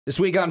This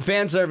week on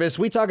Fan Service,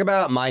 we talk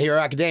about My Hero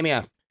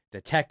Academia.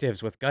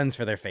 Detectives with guns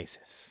for their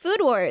faces. Food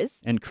Wars.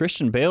 And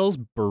Christian Bale's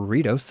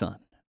Burrito Son.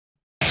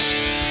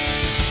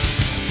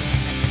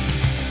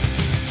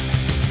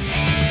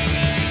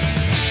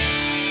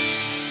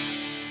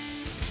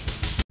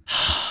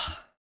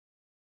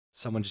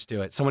 Someone just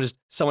do it.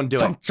 Someone do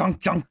it.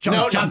 Junk.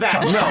 No, not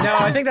that. No,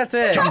 I think that's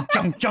it.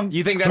 Junk.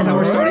 You think that's how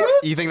we're starting?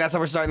 You think that's how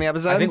we're starting the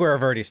episode? I think we've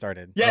already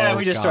started. Yeah, Oh,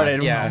 we just God.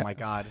 started. Yeah. Oh my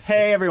God.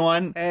 Hey,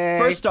 everyone. Hey.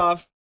 First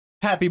off,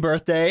 happy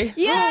birthday.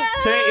 Yeah.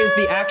 Today is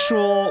the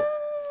actual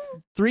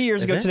 3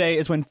 years Is ago it? today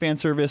is when Fan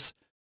Service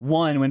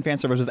won, when Fan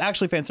Service was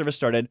actually Fan Service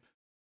started.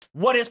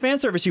 What is Fan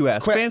Service, you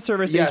ask? Fan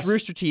Service yes. is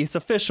Rooster Teeth's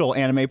official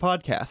anime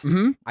podcast.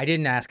 Mm-hmm. I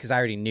didn't ask because I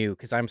already knew,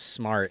 because I'm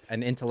smart,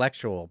 an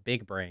intellectual,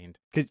 big-brained.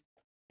 'Cause-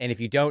 And if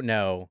you don't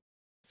know,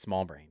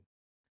 small brain.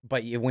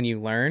 But when you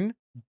learn,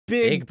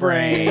 Big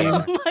brain.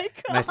 brain. Oh my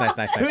god.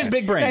 nice. Who's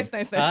Big Brain?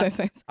 Nice.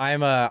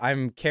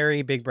 I'm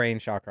Kerry Big Brain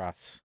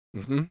Shawcross.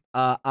 Mm-hmm.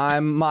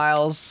 I'm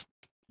Miles.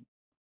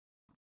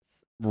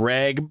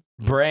 Reg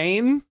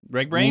Brain.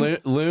 Reg Brain?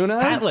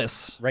 Luna.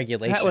 Hatless.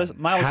 Regulation. Hatless.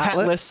 Miles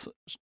Hatless?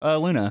 Hatless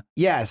Luna.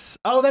 Yes.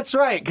 Oh, that's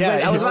right. Because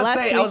Yeah, I was about to last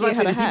say, week you had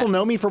do a hat. people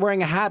know me for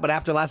wearing a hat? But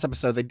after last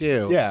episode, they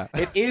do. Yeah.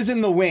 It is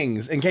in the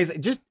wings. In case,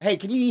 hey,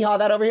 can you yee-haw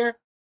that over here?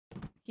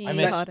 I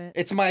miss- Caught it.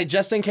 It's my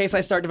just in case I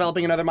start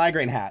developing another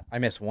migraine hat. I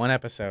missed one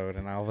episode,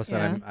 and all of a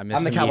sudden I missed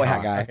I'm the some cowboy yeehaw.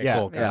 hat guy. Okay, Yeah,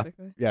 cool. yeah.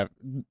 Basically. Yeah.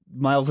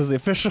 Miles is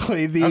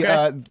officially the,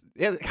 Okay.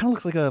 it kind of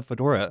looks like a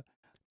fedora.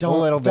 A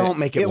little bit. Don't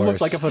make it worse. It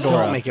looks like a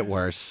fedora. Don't make it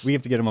worse. We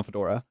have to get him a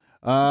fedora.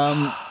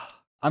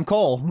 I'm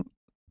Cole.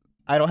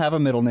 I don't have a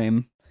middle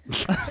name.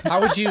 How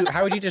would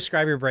you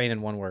describe your brain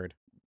in one word?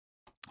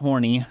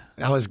 Horny.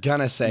 I was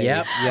gonna say.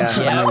 Yep. Yeah.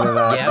 Something to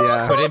that. Yep.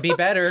 Yeah. Couldn't be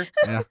better.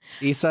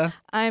 Issa.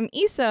 I'm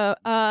Yssa.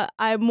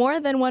 I'm more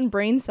than one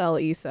brain cell,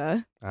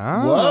 Yssa. Oh.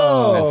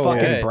 Whoa. Fucking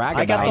Good. brag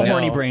I got about the it.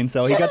 horny No. brain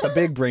cell. He got the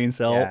big brain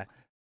cell. Yeah.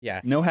 Yeah.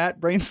 No hat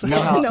brain cell.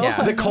 No,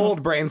 Yeah. the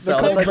cold brain cell.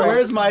 cold It's like, brain.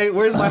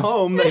 where's my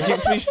home that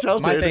keeps me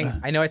sheltered? My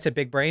thing, I know I said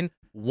big brain,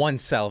 one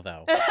cell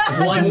though.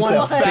 One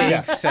cell.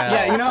 Big cell.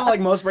 Yeah, you know how like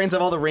most brains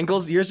have all the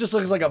wrinkles? Yours just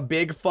looks like a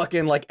big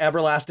fucking like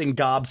everlasting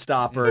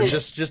gobstopper,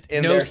 just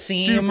in No there,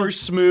 seam. super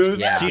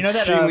smooth. Yeah. Do you know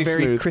that extremely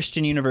very smooth.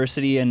 Christian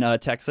university in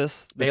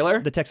Texas? Baylor?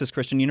 The Texas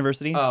Christian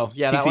University? Oh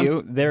yeah, that TCU.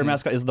 one? Their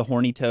mascot is the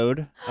horny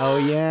toad. Oh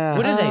yeah.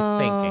 What are they Oh.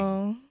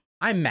 thinking?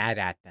 I'm mad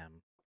at them.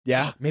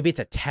 Yeah. Maybe it's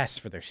a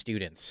test for their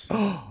students.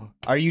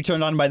 Are you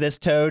turned on by this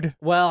toad?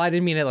 Well, I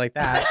didn't mean it like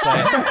that.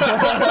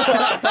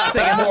 But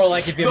saying it more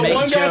like if you The make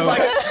one jokes. guy's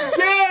like,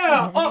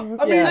 yeah. Oh,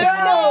 I mean,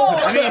 Yeah. no.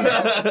 I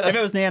mean, if it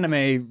was an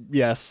anime,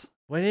 yes.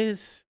 What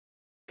is?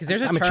 Because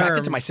there's a I'm term.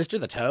 attracted to my sister,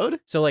 the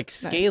toad. So like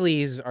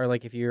scalies are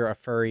like if you're a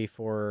furry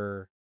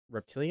for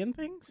reptilian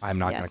things. I'm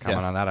not Yes. gonna comment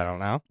Yes. on that. I don't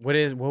know.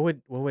 What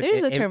would?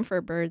 There's a term for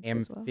birds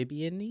as well.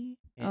 Amphibian-y?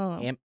 Oh.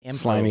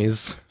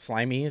 Slimies.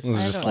 Slimies. Those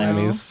are I just don't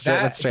know. slimies.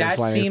 That's straight that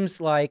slimies.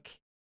 seems like,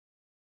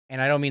 and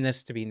I don't mean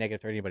this to be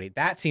negative to anybody.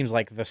 That seems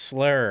like the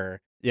slur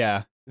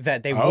Yeah.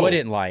 that they Oh.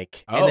 wouldn't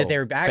like, and Oh, that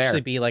there would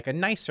actually fair. be like a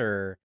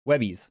nicer.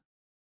 Webbies.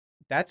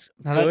 That's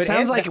Now, good. that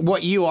sounds and like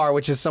what you are,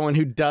 which is someone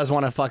who does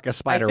want to fuck a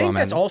Spider I think Woman.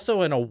 that's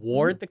also an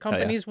award the Oh, yeah.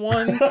 company's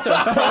won, so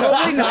it's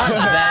probably not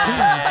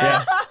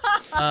that.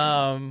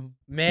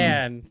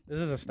 Man, this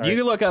is a start. You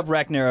can look up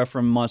Ragnar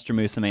from Monster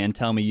Musume and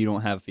tell me you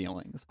don't have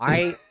feelings.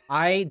 I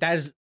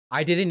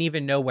didn't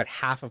even know what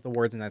half of the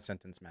words in that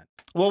sentence meant.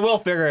 Well, we'll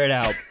figure it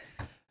out.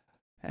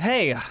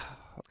 Hey.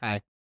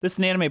 Hi. This is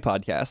an anime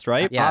podcast,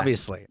 right? Yeah.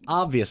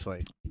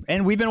 Obviously.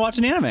 And we've been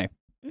watching anime.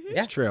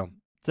 It's true.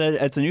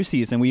 It's a new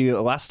season.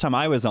 Last time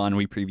I was on,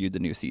 we previewed the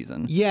new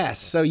season. Yes.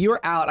 So you were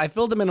out. I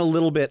filled them in a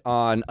little bit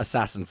on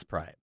Assassin's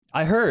Pride.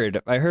 I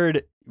heard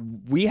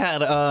we had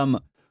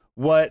so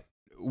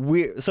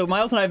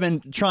Miles and I have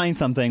been trying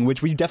something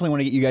which we definitely want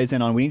to get you guys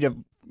in on. We need to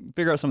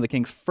figure out some of the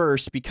kinks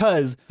first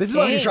because This is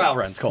one of your trial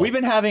runs, Cole. we've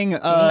been having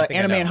think I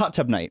anime know. and hot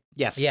tub night.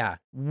 yes. Yeah.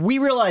 We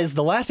realized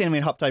the last anime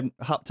and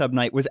hot tub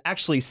night was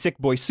actually sick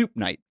boy soup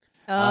night,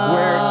 Oh.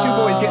 where two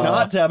boys get in a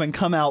hot tub and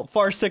come out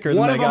far sicker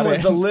One than of they them got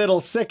was in. a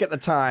little sick at the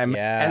time.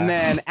 Yeah. And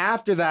then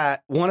after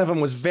that, one of them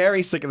was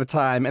very sick at the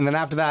time. And then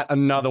after that,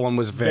 another one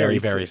was very, Very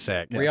very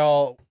sick. sick. We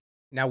all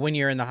now when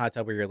you're in the hot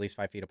tub, we're at least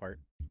 5 feet apart.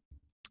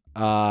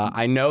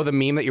 I know the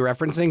meme that you're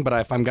referencing, but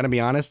if I'm going to be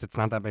honest, it's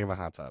not that big of a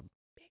hot tub.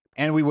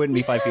 And we wouldn't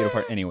be 5 feet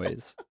apart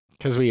anyways.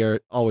 Because we are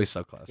always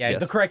so close. Yeah, Yes.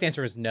 the correct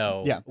answer is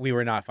no. Yeah. We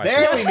were not 5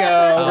 There feet we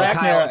apart. go. Ragnar.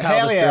 Kyle Hell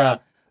just threw yeah.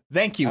 up.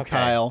 Thank you, Okay.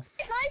 Kyle.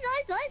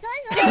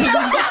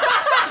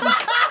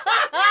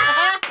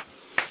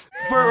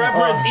 For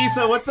reference,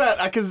 Issa, what's that?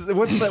 Because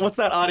what's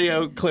that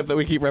audio clip that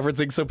we keep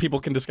referencing so people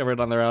can discover it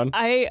on their own?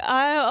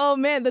 Oh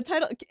man, the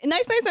title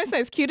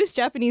nice. Cutest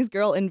Japanese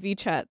girl in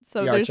VChat.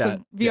 So VR there's chat. some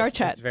VR Yes,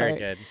 chat. It's very sorry.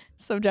 good.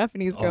 some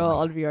Japanese girl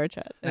on VR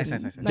chat. Nice.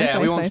 Yeah,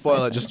 we won't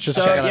spoil it. Just check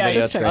out that video.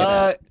 That's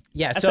great.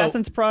 Yeah, so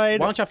Assassin's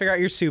Pride. why don't y'all figure out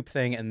your soup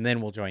thing and then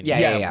we'll join you.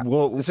 Yeah.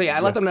 Well, So I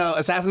let them know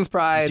Assassin's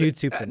Pride. Dude,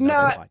 soup's in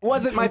another podcast.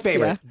 wasn't my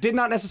favorite. Did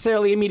not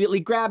necessarily immediately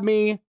grab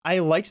me. I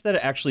liked that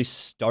it actually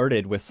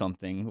started with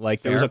something.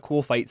 Like there was Fair. a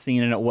cool fight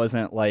scene, and it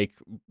wasn't like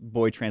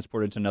boy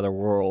transported to another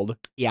world.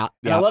 Yeah.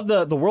 And I love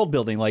the world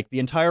building. Like the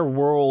entire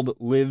world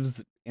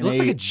lives in It looks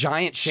like a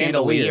giant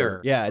chandelier.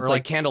 Yeah, it's or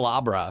like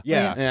candelabra.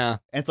 Yeah. Yeah.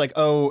 And it's like,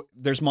 oh,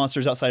 there's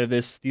monsters outside of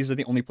this. These are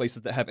the only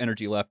places that have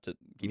energy left to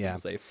keep Yeah. them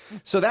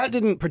safe. So that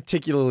didn't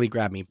particularly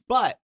grab me.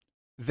 But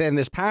then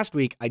this past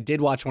week, I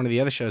did watch one of the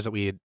other shows that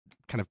we had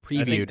kind of I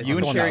think previewed. Is you this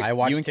and the one that Kerry, I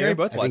watched you and Kerry too?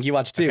 both I watched. think you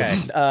watched too.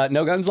 Okay.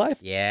 No Guns Life?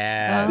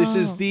 Yeah. This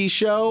is the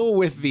show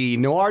with the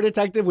noir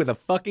detective with a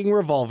fucking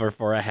revolver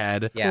for a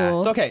head. Yeah.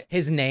 Cool. It's okay.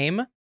 His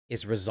name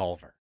is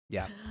Resolver.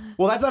 Yeah.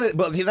 Well, that's not it,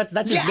 but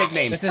that's his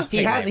nickname. That's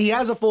his he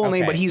has a full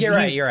name, Okay.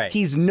 but You're right.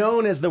 He's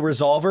known as the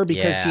Resolver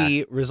because Yeah.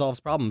 he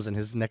resolves problems in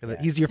his neck of the.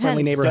 Yeah. He's your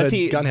friendly Hence. neighborhood Does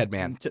he- gunhead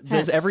man. Does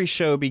Hence. every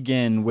show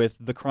begin with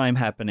the crime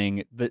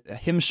happening,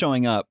 him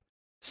showing up,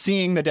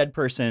 seeing the dead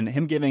person,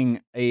 him giving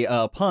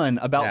a pun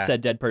about Yeah.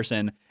 said dead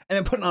person, and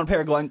then putting on a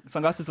pair of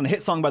sunglasses and a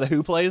hit song by The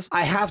Who plays?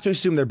 I have to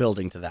assume they're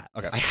building to that.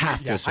 Okay. I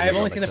have to assume. I have they're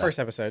only building seen the to first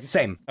that. episode.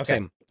 Same.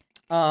 Okay.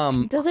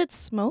 Same. Does it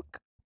smoke?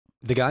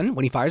 The gun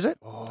when he fires it,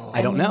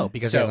 I don't know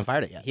because he So, hasn't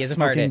fired it yet. He hasn't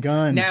fired Smoking it.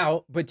 gun.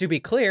 Now, but to be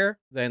clear,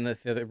 then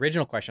the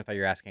original question I thought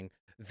you were asking,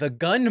 the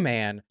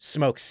gunman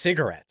smokes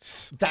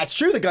cigarettes. That's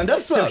true. The gun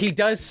does smoke. So he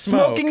does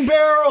smoke. smoking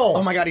barrel.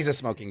 Oh my god, he's a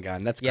smoking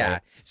gun. That's great. Yeah.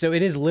 So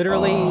it is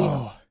literally.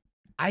 Oh.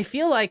 I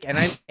feel like,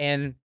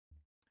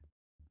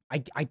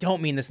 I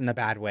don't mean this in a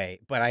bad way,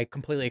 but I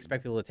completely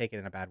expect people to take it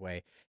in a bad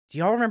way. Do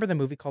y'all remember the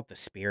movie called The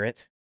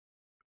Spirit?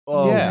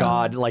 Oh Yeah.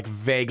 god, like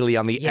vaguely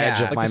on the Yeah.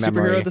 edge of Like my the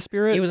memory. superhero, The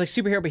Spirit? It was like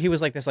superhero, but he was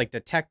like this like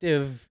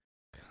detective,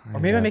 or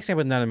maybe I'm mixing it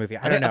with another movie.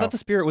 I don't know. I thought The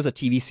Spirit was a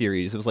TV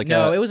series. It was like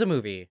No, a... it was a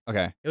movie.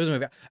 Okay. It was a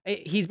movie.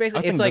 He's I basically was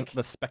it's thinking like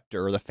the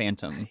Spectre or the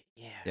Phantom.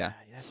 yeah.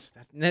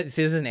 This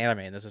is an anime,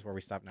 and this is where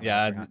we stop now.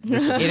 Yeah. It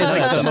is like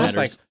That's the what most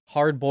like matters.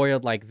 hard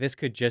boiled. Like this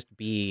could just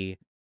be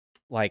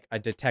like a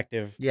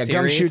detective. Yeah,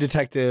 series. gumshoe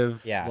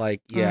detective. Yeah.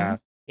 Like yeah.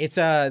 It's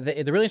the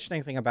really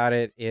interesting thing about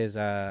it is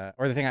or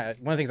one of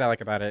the things I like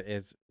about it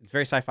is it's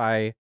very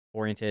sci-fi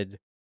oriented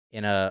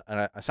in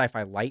a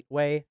sci-fi light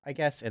way, I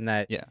guess, in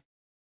that Yeah.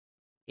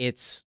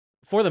 it's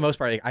for the most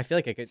part like, I feel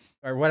like it could,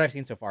 or what I've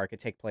seen so far, it could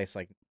take place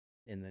like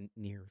in the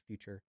near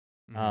future.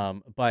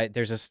 But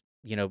there's this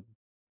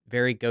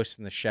very Ghost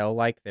in the Shell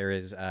like there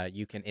is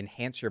you can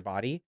enhance your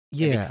body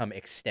and become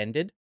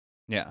extended.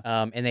 Yeah.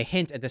 And they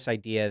hint at this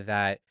idea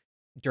that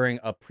during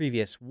a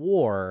previous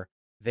war,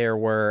 there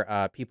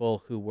were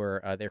people who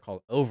were they're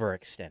called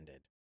overextended,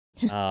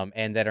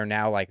 and that are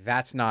now like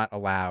that's not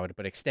allowed,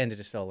 but extended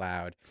is still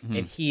allowed.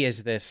 And he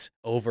is this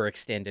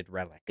overextended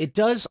relic. It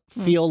does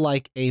feel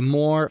like a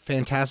more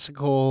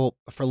fantastical,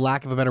 for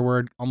lack of a better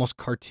word, almost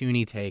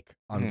cartoony take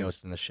on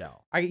Ghost in the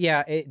Shell.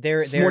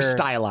 They're It's more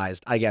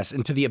stylized, I guess,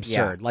 into the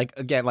absurd. Like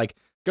again, like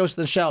Ghost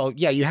in the Shell,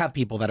 yeah, you have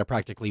people that are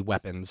practically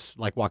weapons,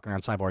 like walking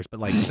around cyborgs, but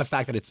like the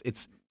fact that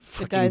it's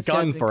fucking guy's got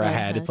gun the for a gun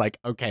head, head. it's like,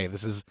 okay,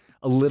 this is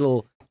a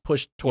little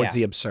pushed towards Yeah.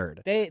 the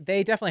absurd. They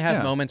definitely have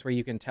Yeah. moments where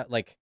you can tell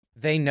like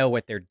they know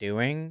what they're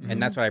doing,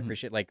 and that's what I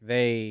appreciate. Like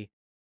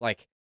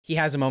he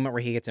has a moment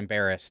where he gets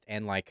embarrassed,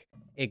 and like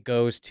it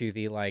goes to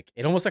the like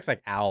it almost looks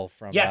like Al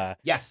from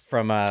yes.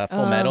 from Full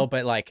Oh. Metal,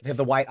 but like They have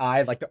the white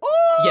eyes, like the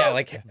oh yeah,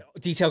 like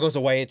detail goes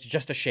away. It's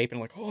just a shape, and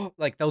like oh,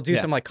 like they'll do Yeah.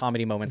 some like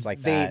comedy moments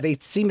like that. They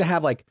seem to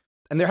have like,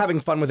 and they're having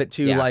fun with it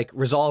too. Yeah. Like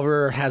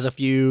Resolver has a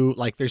few,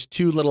 like there's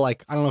two little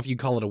like I don't know if you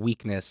call it a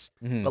weakness,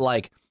 Mhm. but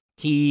like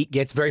he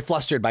gets very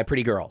flustered by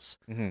pretty girls.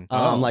 Mhm.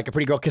 Like a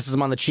pretty girl kisses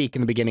him on the cheek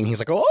in the beginning. He's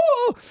like,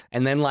 oh,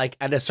 and then like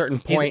at a certain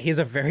point, He's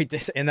a very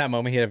in that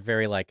moment he had a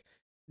very like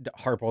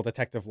hardball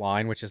detective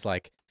line, which is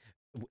like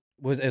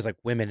is like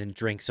women and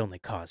drinks only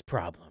cause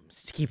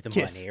problems. Keep the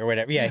Yes. money or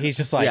whatever. Yeah, he's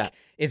just like Yeah.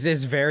 it's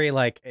this very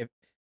like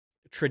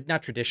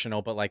not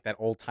traditional, but like that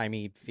old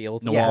timey feel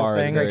to the Noir, whole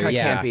thing. very- kind of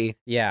yeah, campy.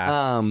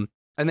 yeah.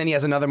 And then he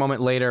has another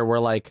moment later where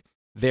like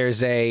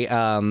there's a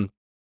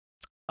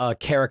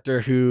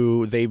character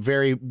who they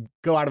very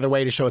go out of their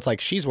way to show it's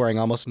like she's wearing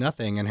almost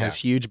nothing and has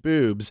huge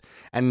boobs,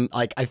 and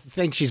like I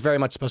think she's very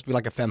much supposed to be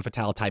like a femme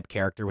fatale type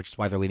character, which is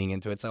why they're leaning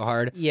into it so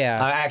hard.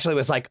 Yeah. I actually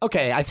was like,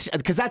 okay,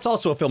 because that's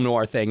also a film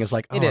noir thing. Is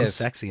like, oh, It I'm is.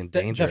 sexy and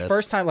The dangerous.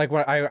 first time, like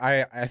when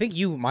I think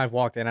you might have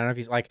walked in. I don't know if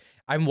you like.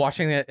 I'm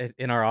watching it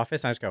in our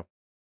office, and I just go,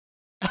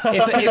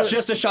 it's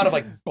just a shot of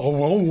like,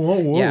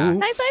 whoa. Yeah.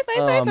 Nice.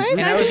 Um,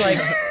 and I was like,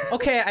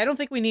 okay, I don't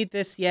think we need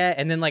this yet.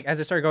 And then like as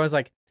it started going, I was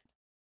like,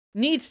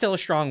 Needs still a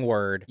strong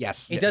word.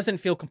 Yes. It doesn't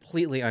feel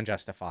completely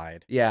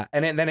unjustified. Yeah,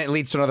 and then it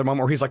leads to another moment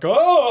where he's like,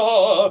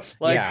 "Oh!"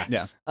 Like, Yeah.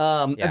 Yeah.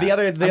 Yeah. The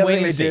other I'm thing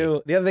waiting they to see.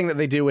 do, the other thing that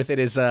they do with it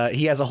is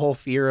he has a whole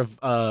fear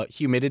of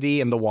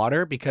humidity in the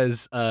water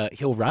because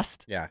he'll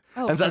rust. Yeah.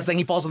 Oh, And so okay. this thing,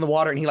 he falls in the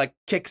water and he like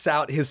kicks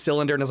out his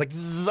cylinder and is like,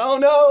 "Oh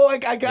no, I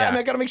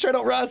gotta make sure I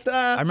don't rust."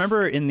 I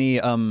remember in the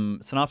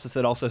synopsis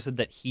it also said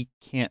that he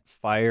can't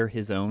fire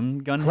his own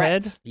gun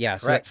head. Correct. Yeah.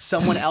 So Correct.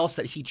 Someone else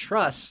that he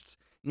trusts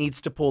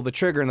needs to pull the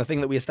trigger, and the thing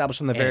that we established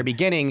from the very And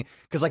beginning,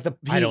 because like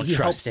I don't he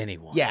trust helps,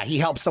 anyone. Yeah, he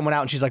helps someone out,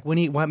 and she's like,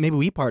 maybe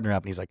we partner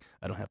up," and he's like,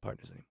 "I don't have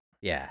partners anymore.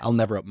 yeah. I'll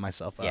never open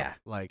myself up." Yeah.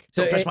 Like,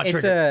 So don't touch my it's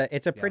trigger. a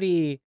Yeah.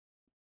 pretty.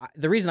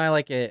 The reason I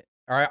like it,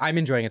 or I'm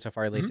enjoying it so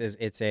far at least, Mm-hmm. is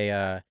it's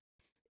a.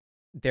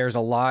 There's a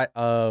lot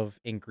of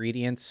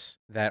ingredients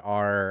that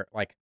are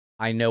like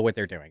I know what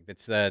they're doing.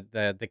 It's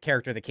the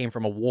character that came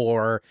from a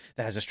war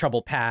that has this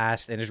troubled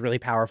past and is really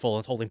powerful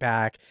and is holding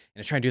back and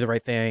is trying to do the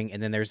right thing.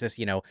 And then there's this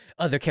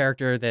other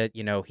character that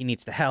he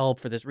needs to help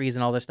for this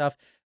reason, all this stuff.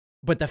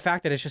 But the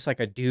fact that it's just like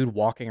a dude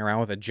walking around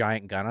with a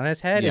giant gun on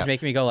his head Yeah. is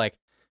making me go like,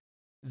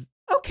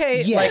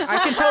 okay, Yes. like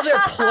I can tell they're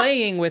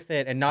playing with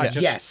it and not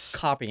just Yes.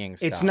 copying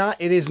stuff.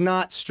 It is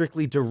not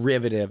strictly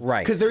derivative.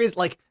 Right. Because there is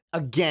like,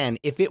 again,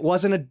 if it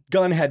wasn't a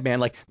gunhead man,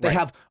 like they Right.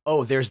 have,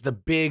 there's the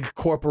big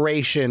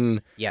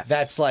corporation Yes.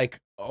 that's like,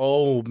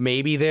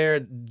 maybe they're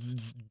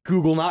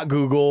Google, not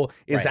Google,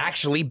 is Right.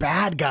 actually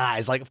bad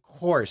guys. Like, of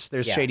course,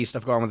 there's Yeah. shady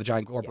stuff going on with the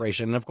giant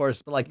corporation. And of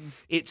course, but like,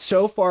 it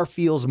so far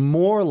feels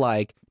more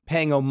like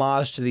paying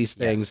homage to these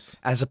things Yes.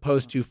 as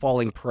opposed to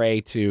falling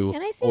prey to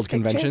Can I see a old picture?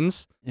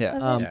 conventions. Yeah.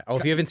 of Yeah. Oh,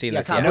 if you haven't seen yeah,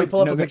 this Kyle, yet, can we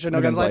pull up a Gun- picture of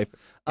No Guns Life?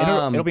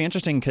 It'll be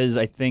interesting because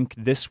I think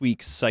this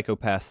week's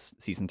Psychopaths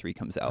season 3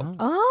 comes out.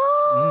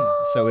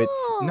 Oh. So it's-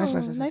 Nice.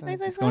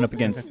 It's going up nice,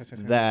 against nice,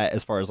 nice. that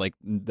as far as like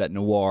that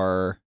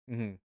noir.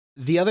 Mhm.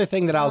 The other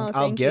thing that Oh, I'll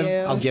thank give you.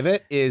 I'll give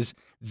it is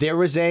there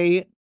was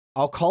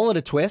I'll call it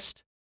a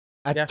twist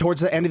Yeah.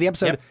 towards the end of the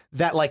episode Yep.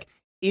 that like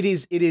it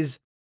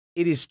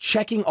is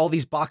checking all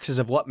these boxes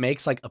of what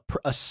makes like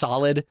a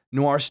solid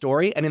noir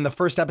story, and in the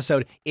first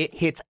episode it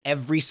hits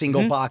every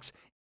single Mhm. box,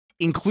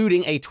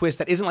 including a twist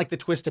that isn't like the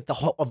twist of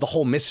the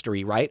whole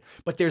mystery, right?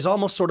 But there's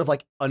almost sort of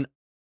like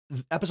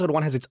episode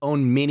 1 has its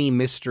own mini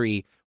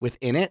mystery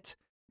within it.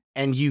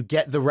 And you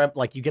get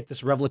you get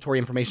this revelatory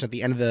information at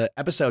the end of the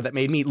episode that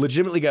made me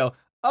legitimately go,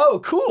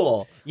 "Oh,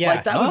 cool! Yeah.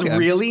 Like that was Okay.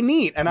 really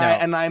neat." And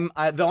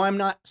No. though I'm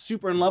not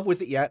super in love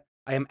with it yet,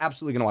 I am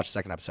absolutely gonna watch the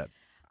second episode.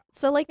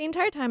 So like the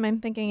entire time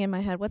I'm thinking in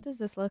my head, what does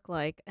this look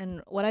like?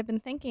 And what I've been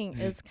thinking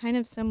is kind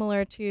of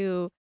similar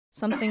to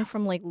something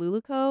from like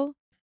Luluco,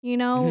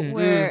 Mhm.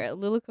 where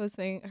Luluco's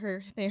thing,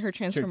 her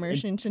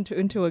transformation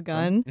into a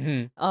gun.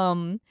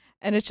 Mhm.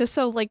 And it's just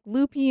so like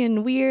loopy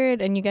and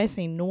weird, and you guys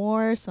say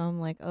noir, so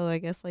I'm like, I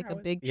guess like a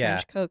big Yeah.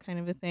 trench coat kind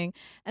of a thing.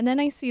 And then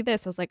I see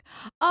this, I was like,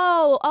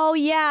 oh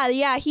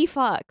yeah, he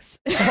fucks.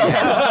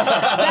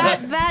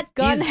 that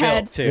He's gunhead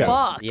built too.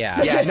 fucks.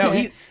 Yeah. Yeah, no,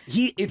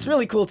 he. It's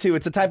really cool too.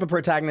 It's a type of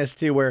protagonist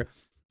too, where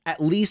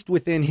at least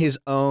within his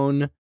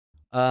own,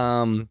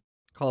 call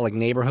it like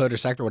neighborhood or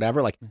sector, or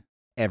whatever, like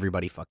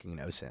everybody fucking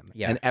knows him.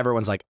 Yeah. And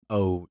everyone's like,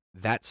 "Oh,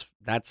 that's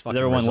fucking." Does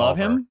everyone love Resolver."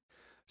 him?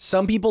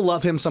 Some people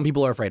love him. Some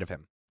people are afraid of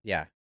him.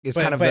 Yeah. It's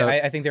But, kind of but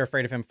the. I think they're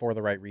afraid of him for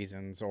the right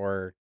reasons,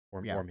 or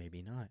Yeah. or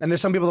maybe not. And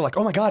there's some people that are like,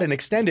 "Oh my god, an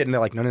extended," and they're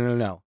like,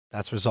 "No,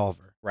 that's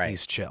Resolver. Right.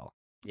 He's chill."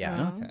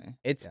 Yeah. Oh.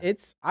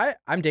 Okay.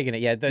 I'm digging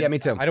it. Yeah. Yeah, me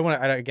too. I don't want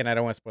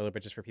to spoil it,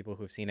 but just for people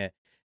who've seen it,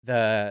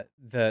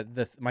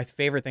 my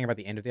favorite thing about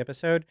the end of the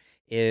episode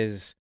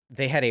is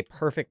they had a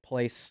perfect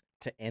place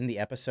to end the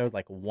episode,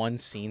 like one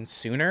scene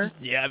sooner.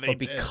 Yeah, But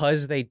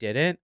because they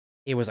didn't,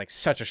 it was like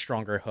such a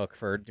stronger hook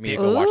for me to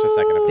go watch the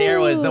second Ooh. episode. There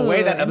was the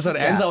way that episode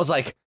Interesting. ends. I was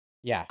like,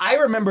 Yeah. I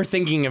remember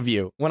thinking of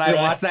you when I Really?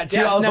 watched that too.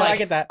 Yeah, I was no, I like,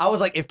 get that. I was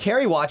like, if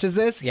Carrie watches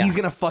this, Yeah. he's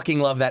gonna fucking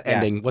love that Yeah.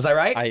 ending. Was I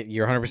right?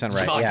 You're 100%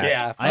 right. Fuck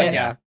yeah.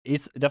 yeah.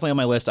 It's definitely on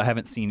my list. I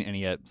haven't seen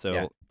any yet, so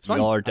Yeah. It's fun.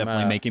 y'all are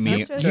definitely making me.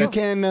 That's really You cool.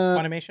 can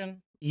Funimation?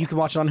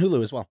 watch it on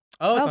Hulu as well.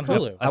 Oh, it's Oh, on cool.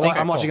 Hulu.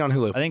 I'm watching it on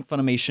Hulu. I think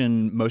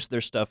Funimation, most of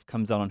their stuff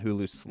comes out on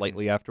Hulu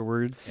slightly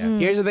afterwards. Yeah. Mm.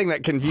 Here's the thing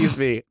that confused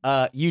me.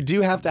 You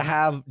do have to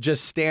have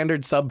just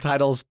standard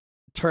subtitles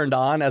turned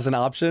on as an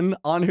option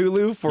on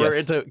Hulu for Yes.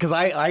 it to, because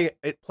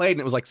it played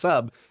and it was like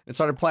sub. It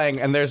started playing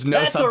and there's no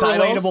That's subtitles. a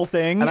relatable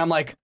thing. And I'm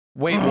like,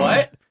 wait,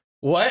 what?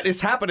 What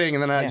is happening?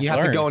 And then Yeah, you have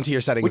to learn. go into your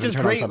settings Which and is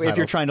turn great on subtitles. if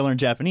you're trying to learn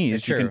Japanese.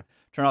 It's you true. can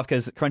turn off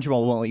because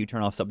Crunchyroll won't let you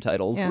turn off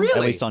subtitles. Yeah. At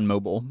Really? least on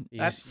mobile. You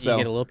That's get a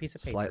little piece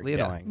of paper. slightly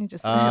Yeah. annoying. You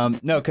just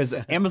No, because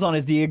Amazon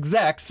is the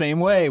exact same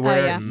way,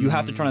 where yeah. you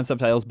have to turn on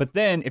subtitles. But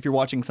then if you're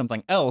watching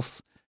something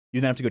else, you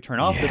then have to go turn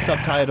off the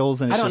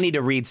subtitles. And I it's don't just, need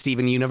to read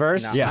Steven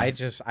Universe. No, Yeah.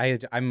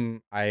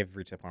 I've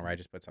reached a point where I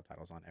just put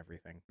subtitles on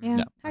everything. yeah,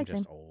 No, I'm hard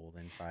just to- old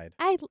inside.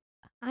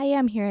 I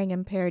am hearing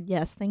impaired.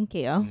 Yes, thank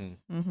you. Mhm.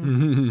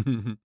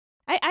 Mhm.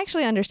 I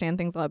actually understand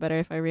things a lot better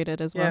if I read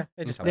it as well. Yeah,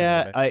 it just helps me a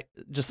little bit. I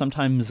just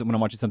sometimes when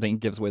I'm watching something, it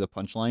gives away the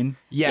punchline.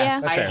 Yes,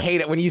 Yeah. I That's fair.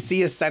 hate it when you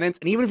see a sentence,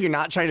 and even if you're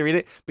not trying to read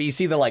it, but you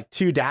see the like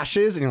 2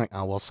 dashes, and you're like,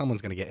 oh well,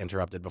 someone's gonna get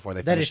interrupted before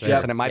they That finish is this,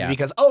 true. and it might Yeah. be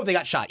because they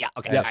got shot. Yeah,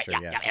 okay, That's right,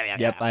 true, yeah.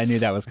 Yep, I knew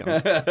that was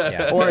coming.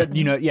 Yeah. Or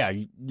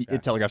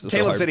it telegraphs it so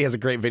Caleb hard. City has a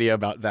great video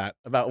about that,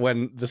 about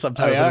when the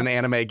subtitles yeah? in an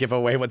anime give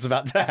away what's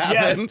about to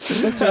happen.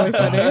 Yes. That's really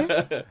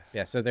funny.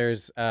 Yeah, so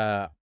there's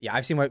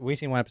we've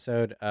seen one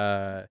episode.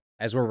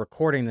 As we're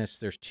recording this,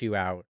 there's 2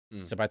 out.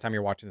 Mm. So by the time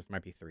you're watching this, there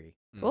might be 3,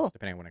 Cool.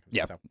 depending on when it comes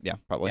Yeah, out. So yeah,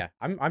 probably. yeah,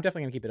 I'm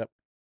definitely gonna keep it up.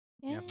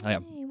 Yay, Yeah.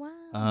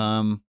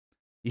 wow.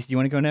 Issa, do you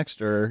want to go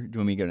next, or do you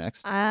want me to go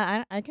next?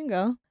 I can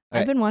go. right.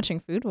 I've been watching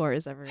Food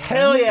Wars everyone.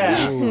 Hell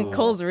yeah! Ooh.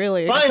 Cole's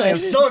really Finally, I'm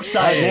excited. so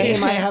excited.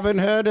 Name I haven't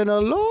heard in a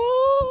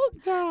long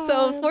time.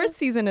 So 4th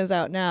season is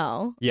out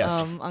now.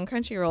 Yes. On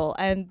Crunchyroll,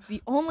 and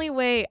the only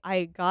way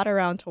I got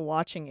around to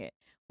watching it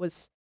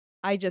was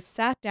I just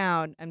sat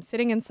down. I'm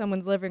sitting in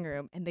someone's living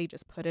room, and they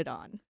just put it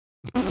on.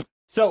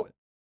 So,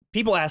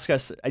 people ask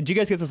us, do you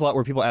guys get this a lot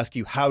where people ask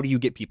you, how do you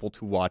get people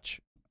to watch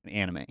an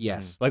anime?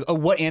 Yes. Like,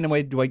 what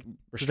anime do I present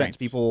Restraints.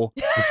 to people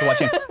to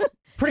watch?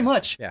 Pretty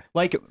much. Yeah.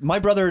 Like, my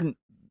brother,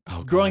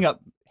 Oh, growing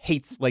up,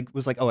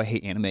 was like, oh, I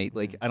hate anime.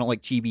 Like, I don't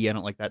like chibi. I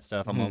don't like that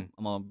stuff. I'm a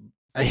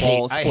I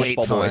football, hate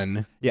sports ball boy.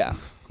 fun. Yeah.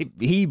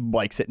 He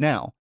likes it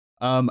now.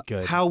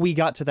 Good. How we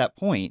got to that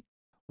point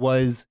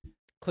was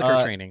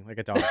Clicker training, like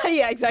a dog.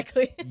 Yeah,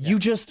 exactly. you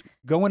just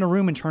go in a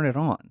room and turn it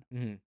on.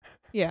 Mhm.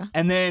 Yeah.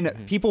 And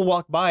then people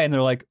walk by and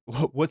they're like,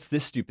 what's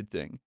this stupid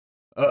thing?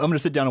 I'm going to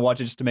sit down and watch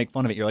it just to make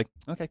fun of it. You're like,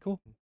 okay, cool.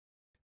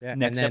 Yeah,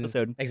 Next and then,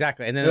 episode.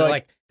 Exactly, and then They're they're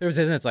like- like, there was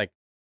this, and it's like,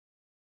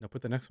 no,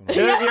 put the next one on.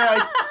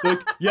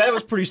 Yeah, that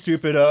was pretty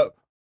stupid.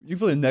 You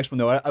play the next one,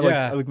 though.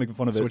 I like making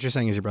fun of So it. what you're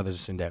saying is your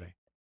brother's a tsundere.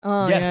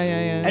 Oh, Yes.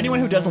 yeah. Anyone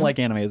who doesn't like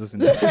anime is a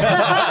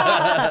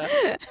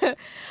tsundere.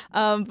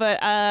 But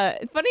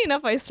funny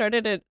enough, I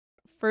started it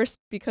first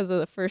because of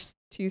the first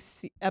 2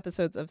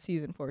 episodes of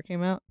season 4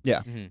 came out.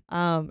 Yeah. Mhm.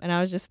 And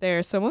I was just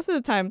there. So most of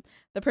the time,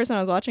 the person I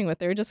was watching with,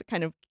 they were just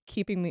kind of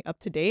keeping me up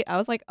to date. I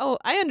was like, oh,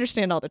 I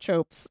understand all the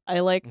tropes. I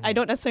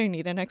don't necessarily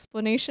need an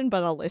explanation,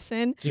 but I'll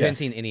listen. So you haven't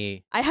seen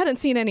any. I hadn't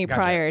seen any Gotcha.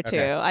 prior to.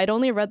 Okay. I'd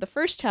only read the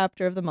first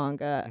chapter of the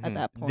manga Mhm. at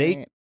that point.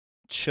 They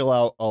chill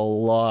out a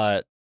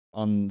lot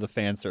on the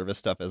fan service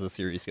stuff as the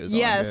series goes on.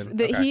 Yes, Good.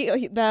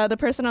 the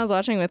person I was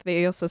watching with,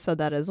 they also said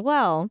that as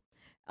well.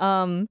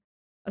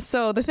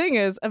 So the thing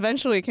is,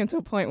 eventually it came to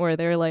a point where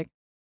they were like,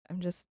 I'm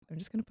just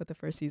gonna put the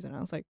first season. I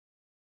was like,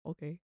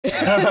 okay. I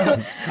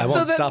So won't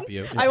then- stop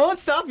you. I won't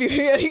stop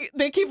you.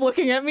 They keep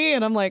looking at me,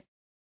 and I'm like,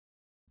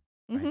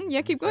 Right,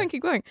 yeah, keep exactly.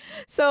 going.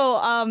 So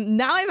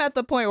now I'm at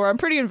the point where I'm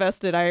pretty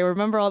invested. I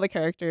remember all the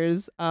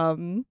characters.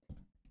 The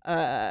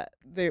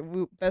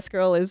best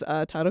girl is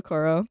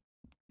Tadokoro.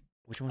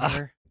 Which one's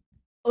her?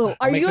 Oh,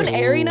 are makes you an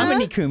us- Arena?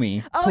 I'm a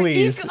Nikumi. Oh,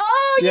 Please. you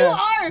Yeah.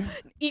 are.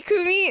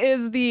 Ikumi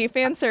is the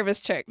fan service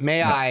chick.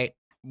 May I,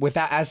 with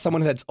that, as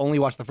someone that's only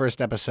watched the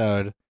first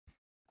episode,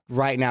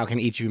 right now, can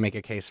each of you make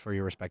a case for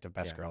your respective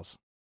best Yeah. girls?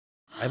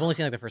 I've only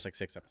seen like the first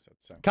 6 episodes.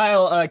 So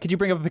Kyle, could you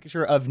bring up a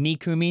picture of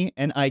Nikumi,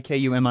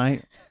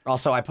 Nikumi?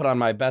 Also, I put on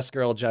my best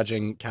girl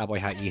judging cowboy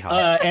hat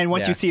yeehaw. And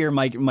once Yeah. you see her,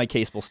 my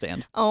case will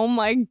stand. Oh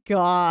my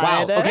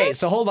god. Wow. Okay,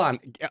 so hold on.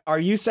 Are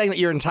you saying that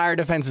your entire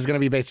defense is going to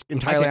be based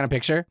entirely Okay. on a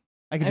picture?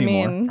 I could I do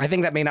more. mean, I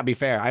think that may not be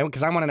fair.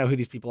 Because I want to know who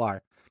these people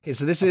are. Okay,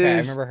 so this okay, I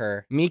is remember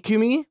her.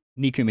 Mikumi.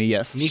 Nikumi,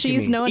 yes. Nikumi.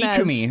 she's known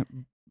Ikumi,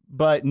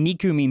 but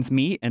Niku means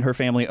meat, and her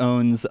family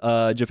owns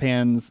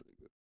Japan's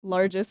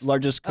as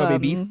largest Kobe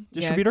beef yeah,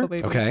 distributor. Kobe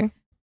beef. Okay.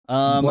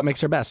 Um, What makes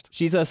her best?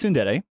 she's a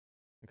tsundere,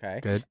 Okay.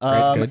 Good.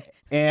 um,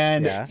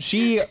 and Yeah.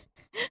 she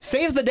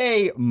saves the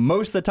day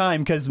most of the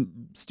time because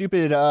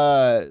stupid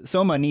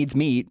Soma needs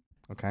meat,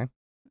 Okay.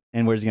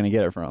 and where's he gonna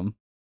get it from?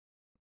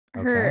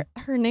 Her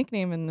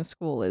nickname in the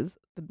school is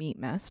the Meat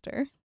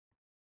Master.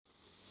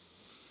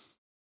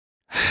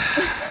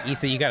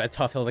 Issa, you got a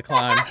tough hill to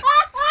climb.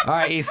 All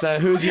right, Issa,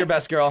 who's your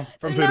best girl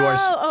from Food No, Wars?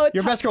 oh,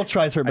 Your best girl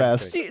tries her I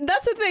just best.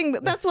 That's the thing.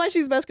 That's why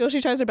she's best girl.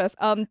 She tries her best.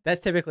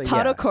 That's typically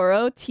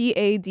Tadokoro,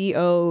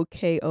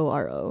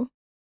 Tadokoro.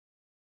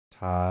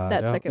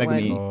 That second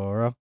Megami.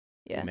 one.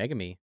 Yeah. Yeah.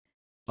 Megami.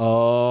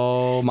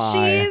 Oh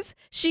my.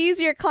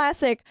 She's your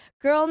classic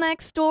girl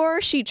next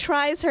door. She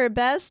tries her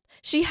best.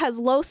 She has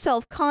low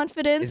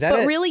self-confidence, Is that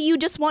but it? really you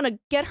just want to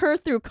get her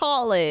through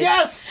college.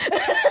 Yes,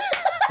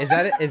 Is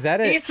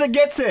that a Issa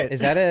gets it. is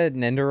that a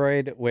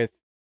Nendoroid with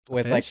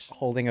like fish?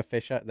 holding a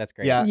fish up? That's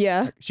great. Yeah.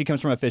 Yeah. She comes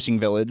from a fishing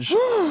village. That's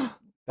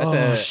Oh,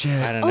 a shit.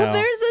 I don't Oh, know.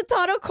 there's a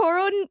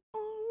Tadokoro.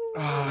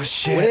 Oh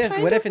shit. What if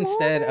Kind of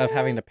instead of more.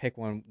 having to pick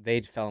one, they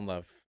fell in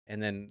love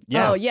and then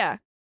Yeah. Oh, yeah.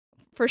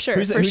 For sure.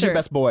 Who's for sure. your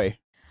best boy?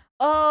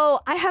 Oh,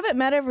 I haven't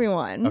met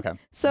everyone. Okay.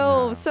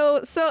 So No.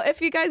 so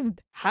if you guys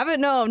haven't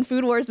known,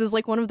 Food Wars is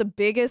like one of the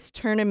biggest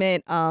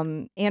tournament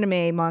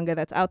anime manga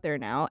that's out there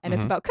now, and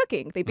it's Mhm. about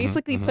cooking. They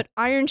basically mhm. put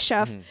Iron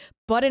Chef, Mhm.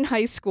 but in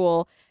high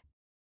school,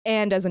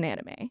 and as an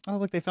anime. Oh,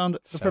 look, they found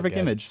the So perfect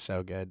good, image.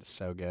 So good.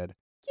 So good.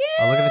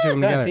 Oh, look at the two of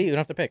them Done. together. See, you don't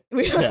have to pick.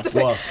 We don't have to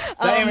pick. Well,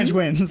 that image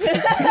wins.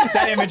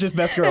 That image is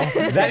best girl.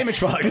 That image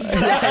fucks.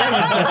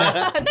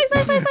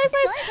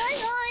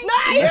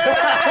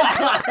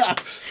 Nice.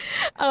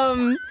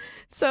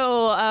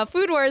 So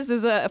Food Wars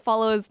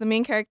follows the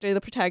main character, the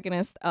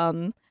protagonist,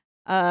 Soma,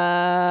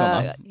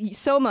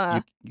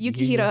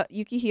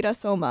 Yukihira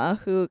Soma,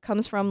 who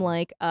comes from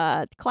like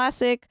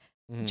classic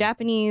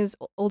Japanese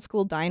old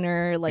school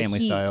diner, like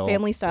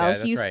family style.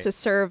 Yeah, he used right. to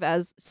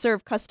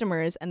serve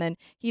customers, and then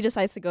he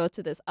decides to go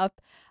to this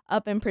up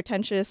and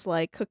pretentious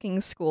like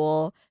cooking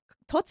school,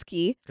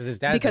 Totsuki, Because his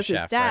dad's a because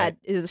chef, his dad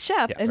right? is a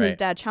chef, Yeah, and his right.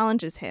 dad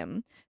challenges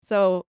him.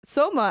 So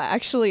Soma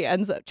actually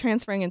ends up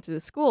transferring into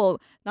the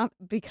school, not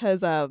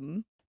because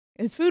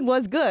his food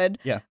was good,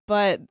 Yeah.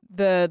 but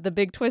the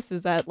big twist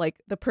is that like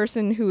the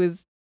person who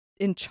is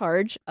in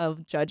charge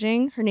of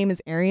judging, her name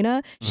is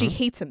Arina. She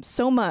hates him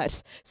so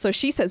much, so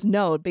she says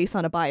no based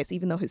on a bias,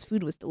 even though his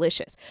food was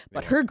delicious.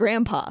 But her Yes.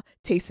 grandpa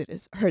tasted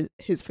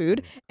his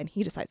food, and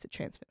he decides to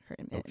transfer her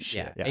image.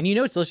 Yeah. Yeah. And you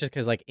know it's delicious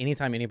because like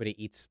anytime anybody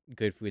eats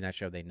good food in that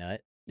show, they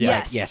nut.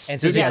 Yes. Yes. And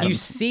so Enthusiasm. you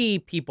see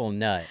people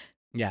nut.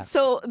 Yeah.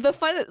 So the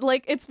fun,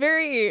 like, it's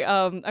very.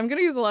 I'm gonna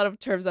use a lot of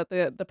terms that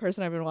the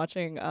person I've been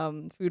watching,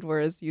 Food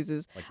Wars,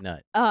 uses. Like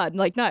nut.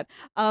 Like nut.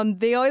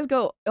 They always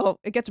go, oh,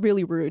 it gets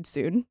really rude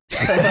soon.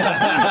 That's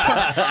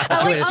a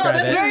I'm way like, to oh, describe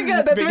that's it. very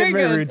good. That's It very gets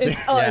very good. rude soon.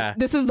 It's, Yeah.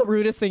 This is the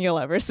rudest thing you'll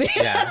ever see.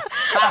 Yeah.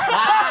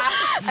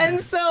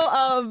 And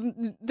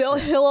so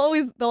they'll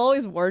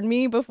always warn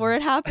me before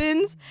it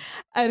happens,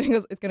 and he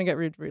goes, it's gonna get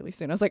rude really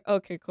soon. I was like,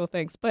 okay, cool,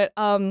 thanks. But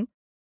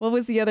what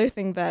was the other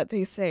thing that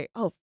they say?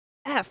 Oh,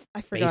 F, I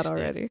forgot Basted.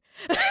 already.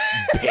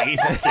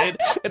 Pasted.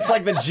 It's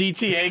like the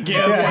GTA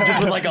gift, but just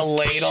with like a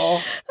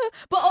ladle.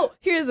 But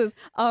here's this.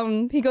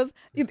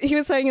 He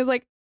was saying is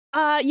like,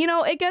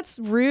 it gets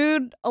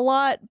rude a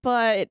lot,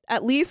 but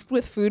at least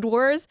with Food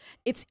Wars,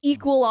 it's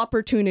equal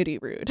opportunity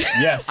rude.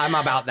 Yes. I'm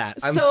about that.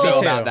 I'm So-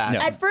 so Me about too. that.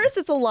 Yeah. At first,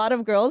 it's a lot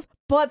of girls,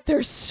 but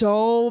there's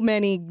so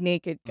many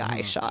naked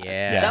guy shots.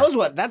 Yeah.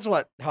 That's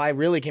how I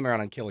really came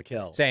around on Kill la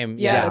Kill. Same.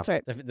 Yeah, Yeah. that's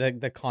right.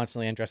 The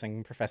constantly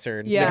undressing professor.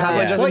 And Yeah. The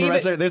constantly Yeah. dressing Well, even-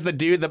 professor, there's the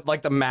dude that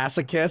like the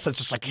masochist that's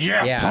just like,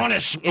 Yeah.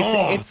 punish.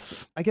 Oh.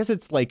 It's I guess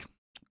it's like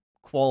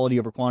quality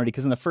over quantity,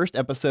 because in the first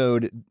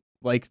episode,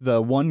 like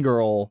the one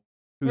girl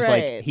who's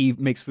Right. like, he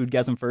makes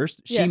foodgasm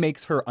first, she Yeah.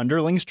 makes her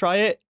underlings try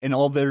it, and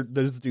all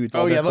those dudes,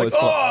 all Oh their yeah, like clothes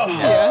fall.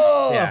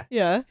 oh Yeah.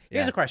 Yeah.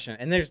 Here's Yeah. a question,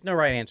 and there's no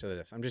right answer to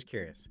this. I'm just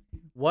curious.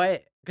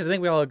 What? Because I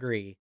think we all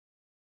agree,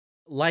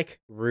 like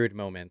rude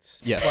moments,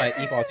 Yes.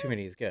 but equal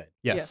opportunity is good.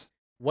 Yes.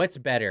 What's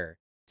better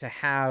to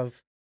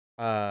have?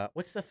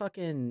 What's the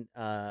fucking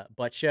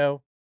butt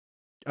show?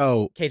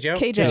 Oh, Keijo?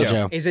 Keijo.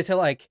 Keijo.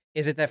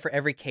 Is it that for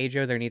every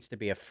Keijo there needs to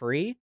be a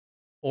free,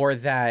 or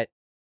that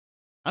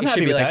I'm it should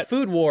happy be with like that.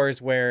 Food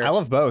Wars where I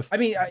love both. I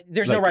mean,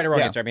 there's no Like, right or wrong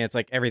yeah. answer. I mean, it's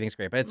like everything's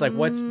great, but it's like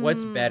what's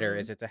better? Mm.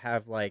 Is it to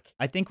have like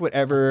I think a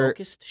whatever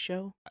focused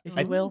show, if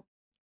I- you will?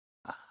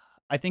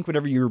 I think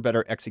whatever you're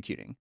better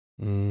executing.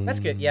 That's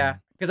good, yeah.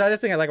 Because that's the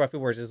thing I like about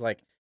Food Wars is like,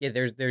 yeah,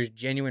 there's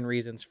genuine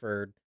reasons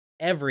for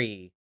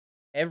every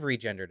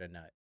gender to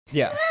nut,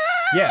 Yeah.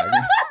 Yeah.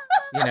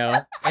 you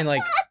know, and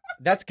like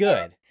that's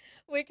good.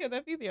 Wait, could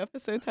that be the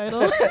episode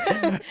title?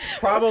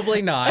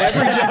 Probably not.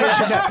 Every gender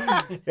should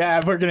know.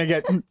 Yeah, we're gonna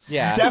get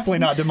Yeah. definitely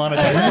not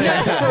demonetized.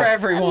 That's for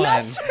everyone.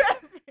 Nuts for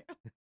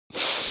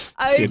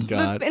Good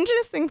God. The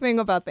interesting thing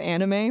about the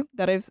anime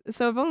that I've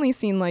only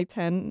seen like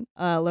 10,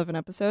 11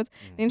 episodes.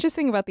 The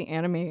interesting thing about the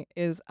anime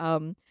is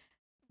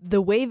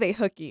the way they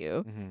hook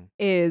you Mhm.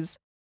 is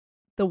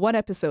the one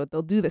episode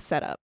they'll do the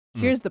setup.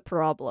 Here's the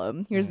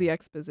problem. Here's the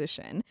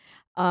exposition.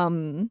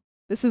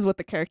 This is what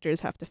the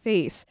characters have to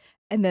face.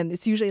 And then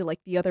it's usually like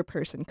the other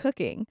person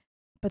cooking,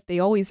 but they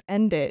always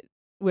end it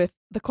with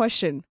the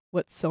question,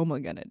 what's Soma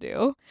gonna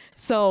do?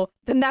 So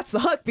then that's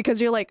the hook,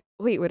 because you're like,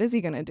 wait, what is he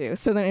gonna do?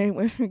 So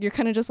then you're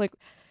kind of just like,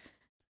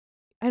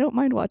 I don't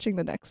mind watching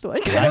the next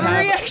one kind of have-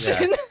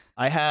 reaction.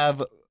 I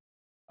have,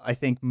 I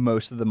think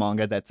most of the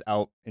manga that's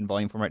out in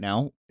volume form right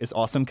now is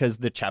awesome, because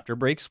the chapter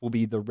breaks will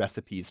be the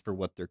recipes for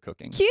what they're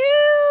cooking. Cute.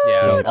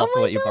 Yeah. So Oh I'll have to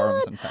my let you borrow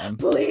them God. sometime.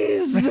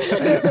 Please.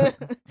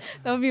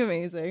 That would be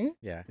amazing.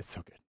 Yeah. It's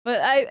so good.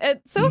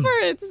 But so far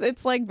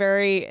it's like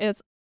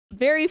it's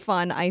very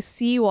fun. I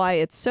see why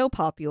it's so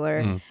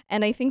popular,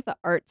 and I think the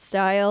art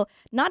style,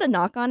 not a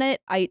knock on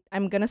it.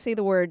 I'm gonna say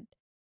the word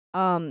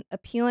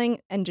appealing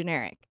and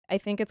generic. I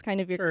think it's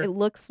kind of Sure. it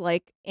looks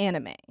like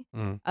anime,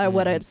 Mm.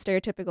 what a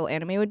stereotypical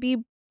anime would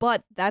be.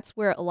 But that's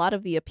where a lot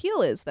of the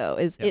appeal is, though.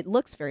 It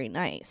looks very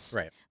nice.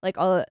 Right. Like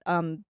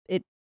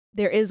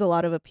there is a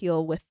lot of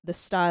appeal with the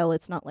style.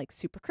 It's not like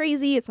super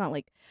crazy. It's not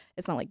like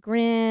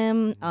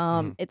grim.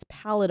 It's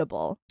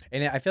palatable.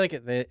 And I feel like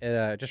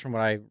just from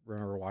what I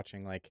remember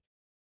watching, like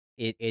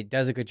it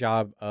does a good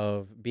job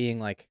of being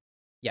like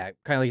yeah,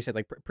 kind of like you said,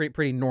 like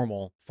pretty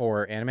normal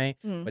for anime.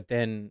 Mm. But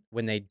then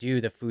when they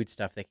do the food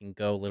stuff, they can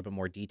go a little bit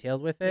more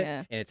detailed with it,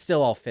 Yeah. and it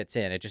still all fits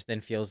in. It just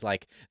then feels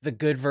like the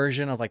good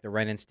version of like the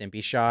Ren and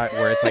Stimpy shot,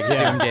 where it's like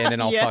Yeah. zoomed in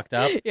and all Yeah. fucked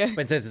up. Yeah.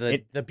 But it says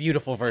the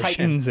beautiful version.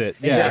 Heightens it.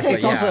 Yeah.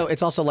 Exactly.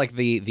 It's also like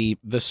the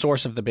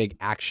source of the big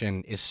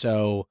action is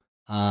so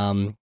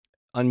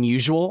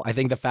unusual. I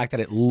think the fact that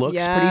it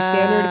looks pretty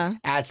standard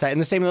adds that. In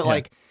the same way,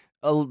 like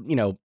you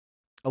know,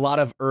 a lot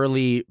of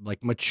early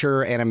like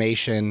mature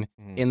animation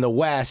in the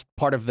West,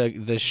 part of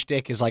the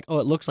shtick is like, oh,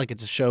 it looks like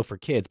it's a show for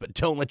kids, but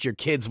don't let your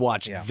kids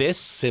watch this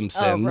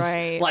Simpsons. Oh,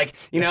 right. Like,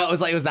 you know,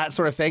 it was that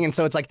sort of thing. And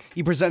so it's like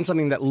you present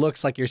something that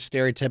looks like your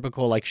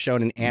stereotypical like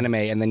shown in anime,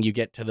 and then you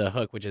get to the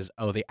hook, which is,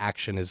 oh, the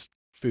action is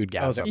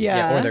foodgasms.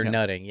 Yeah. Or they're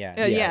nutting.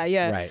 Yeah.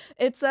 Yeah. Right.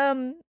 It's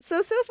so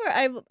far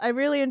I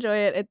really enjoy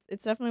it.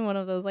 It's definitely one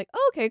of those like,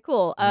 oh, okay,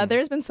 cool.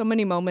 There's been so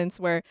many moments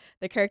where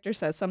the character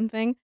says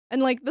something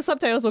and like the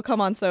subtitles will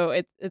come on, so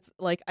it's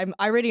like I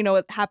already know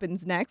what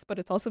happens next, but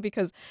it's also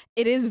because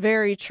it is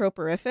very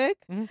troperific.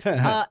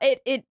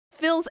 It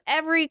fills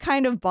every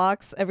kind of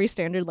box, every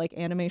standard like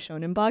anime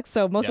shonen box.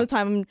 So most of the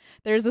time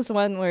there's this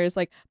one where it's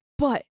like,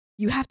 but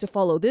you have to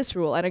follow this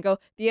rule. And I go,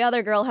 the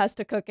other girl has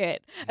to cook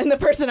it. And the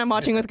person I'm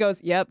watching with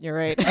goes, yep, you're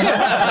right.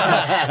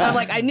 I'm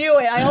like, I knew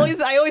it. I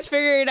always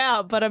figure it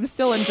out, but I'm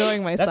still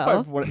enjoying myself. That's part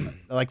of what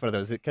I like about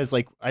those, because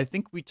like I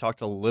think we talked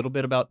a little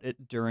bit about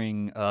it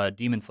during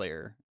Demon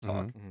Slayer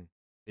talk.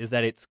 Is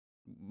that it's,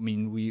 I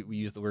mean, we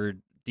use the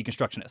word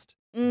deconstructionist.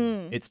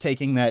 It's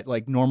taking that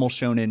like normal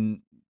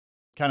shonen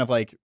kind of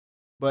like,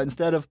 but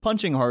instead of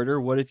punching harder,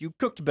 what if you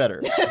cooked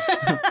better?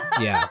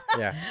 Yeah.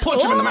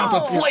 Punch him in the mouth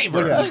with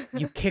flavor.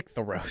 You kick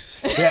the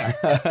roast. Yeah.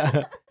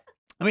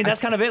 I mean, that's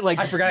kind of it. Like,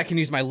 I forgot I can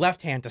use my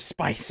left hand to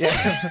spice.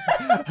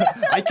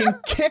 I can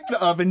kick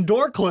the oven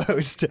door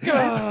closed.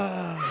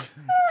 I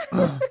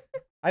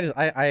mean, I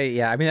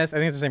think it's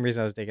the same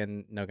reason I was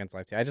digging No Gun's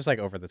Life too. I just like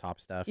over the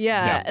top stuff.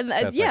 Yeah, So and,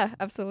 it's like,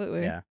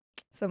 absolutely. yeah.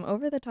 Some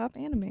over the top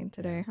anime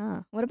today,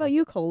 huh? What about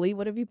you, Coley?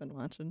 What have you been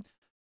watching?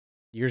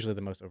 Usually the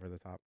most over the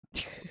top.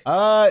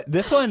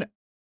 This one,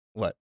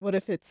 what? What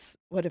if it's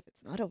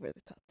not over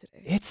the top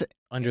today? It's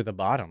Under the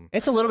bottom.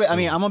 a little bit. I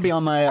mean, I'm gonna be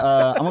on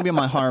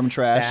my harem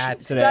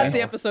trash today. That's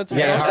the episode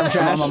title. Yeah, harem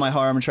trash. I'm on my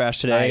harem trash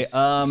today.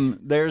 Nice.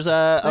 There's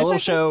a little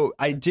show.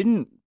 I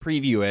didn't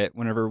preview it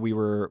whenever we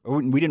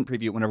didn't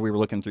preview it whenever we were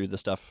looking through the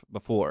stuff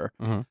before.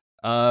 Mhm.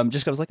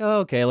 Just 'cause I was like, oh,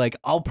 okay, like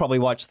I'll probably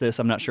watch this.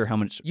 I'm not sure how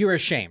much. You were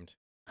ashamed.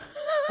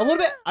 A little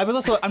bit.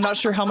 I'm not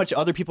sure how much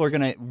other people are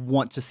gonna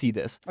want to see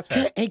this. That's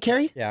fair. Hey,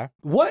 Kerry, Yeah.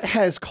 what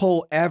has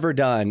Cole ever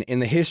done in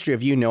the history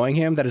of you knowing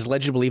him that has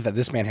led you to believe that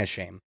this man has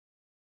shame?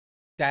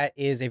 That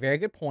is a very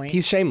good point.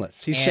 He's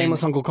shameless. He's And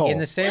shameless Uncle Cole. In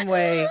the same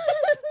way,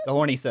 The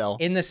horny cell.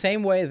 in the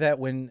same way that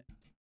when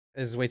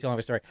this is way too long of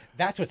a story.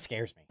 That's what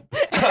scares me.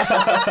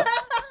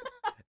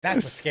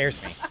 That's what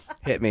scares me.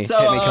 Hit me. So,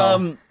 Hit me,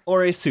 Cole.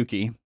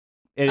 Oresuki.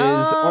 It is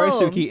Oh.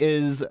 Oresuki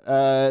is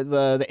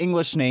the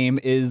English name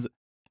is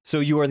So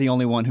You Are the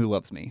Only One Who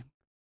Loves Me.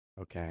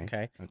 Okay.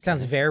 Okay.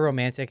 Sounds very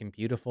romantic and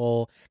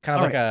beautiful. Kind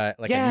of All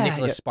like Yeah, a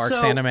Nicholas yeah. Sparks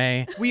So-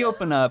 anime. We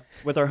open up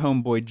with our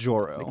homeboy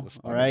Joro. Nicholas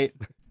All right.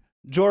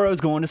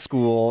 Joro's going to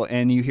school,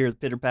 and you hear the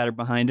pitter patter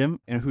behind him.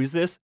 And who's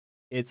this?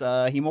 It's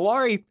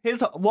Himawari,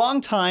 his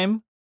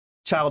longtime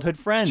childhood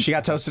friend. She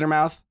got toast in her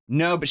mouth?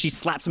 No, but she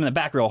slaps him in the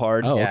back real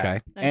hard. Oh, Yeah.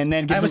 okay. And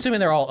then gives I'm him assuming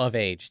they're all of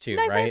age too,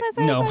 Nice, right? nice,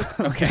 nice, no. nice.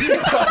 Okay.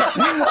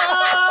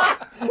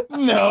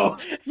 No.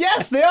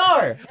 Yes, they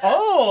are.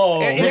 Oh,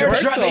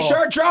 They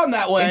sure drown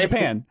that way. In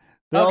Japan.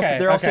 They're Okay,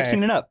 all okay.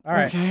 16 and up. All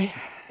right. Okay.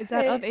 Is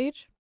that of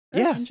age?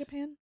 Yes. In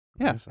Japan?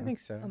 Yeah. I think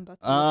so. I'm about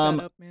to look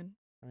that up, man.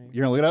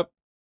 You're going to look it up?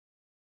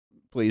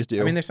 Please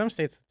do. I mean, there's some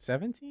states that's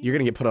 17. You're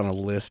going to get put on a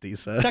list,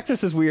 Yssa.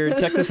 Texas is weird.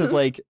 Texas is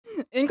like,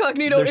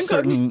 Incognito. there's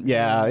certain,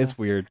 yeah, it's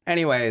weird.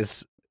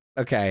 Anyways,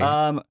 okay.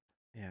 Yeah.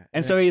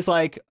 And so he's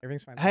like,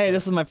 everything's fine. hey,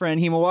 this is my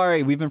friend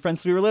Himawari. We've been friends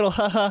since we were little.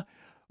 Haha.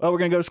 Well, we're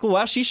going to go to school.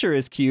 Wow, she sure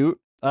is cute.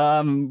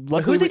 But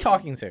Luckily, who's he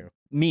talking to?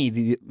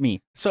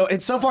 Me. So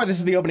far, this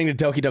is the opening to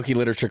Doki Doki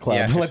Literature Club.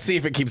 Yes. Let's see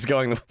if it keeps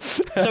going.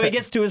 So he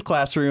gets to his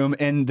classroom,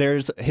 and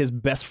there's his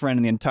best friend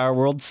in the entire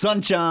world,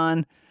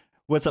 Sunchan.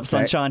 What's up,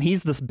 Okay. Sunchan?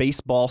 He's this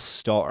baseball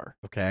star.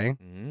 Okay.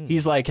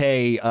 He's like,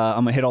 hey, I'm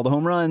gonna hit all the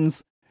home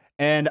runs.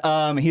 And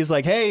he's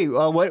like, hey,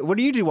 what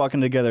do you do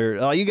walking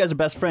together? You guys are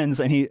best friends.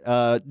 And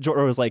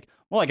Joro was like,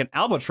 well, like an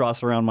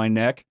albatross around my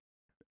neck.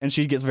 And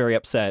she gets very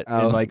upset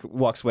Oh. and like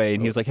walks away.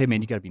 And he was like, hey,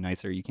 man, you gotta be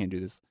nicer. You can't do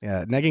this.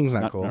 Yeah, negging's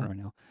not cool. Not right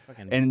now.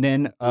 Fucking And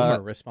then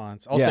boomer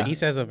response. Also, yeah. he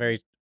says a very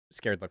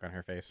scared look on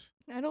her face.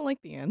 I don't like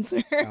the answer.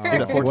 is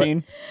Oh. it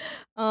 14?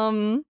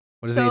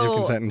 What is the age of So,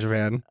 consent in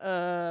Japan?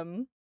 How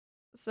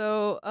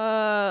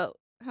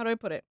do I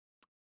put it?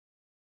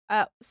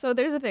 So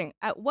there's a thing.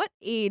 At what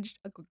age,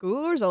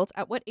 Google results,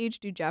 at what age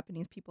do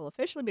Japanese people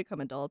officially become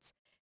adults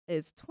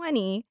is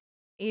 20.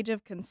 Age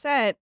of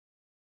consent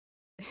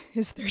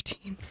is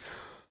 13.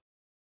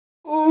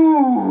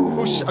 Ooh.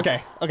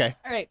 Okay. All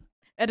right.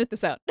 Edit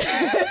this out.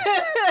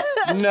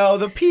 No,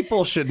 the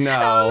people should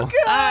know. Oh,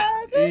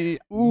 God.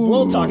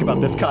 We'll talk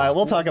about this, Kyle.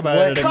 We'll talk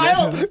about it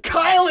again.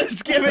 Kyle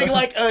is getting giving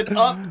like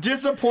a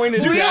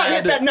disappointed Do not dad.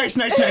 hit that nice.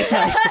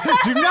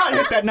 Do not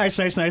hit that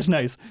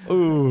nice.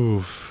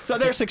 Ooh. So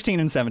they're 16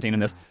 and 17 in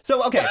this.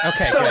 So okay.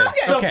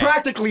 So Okay.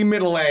 practically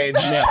middle-aged.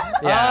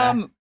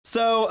 Yeah.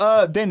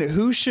 So then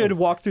who should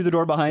walk through the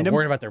door behind him?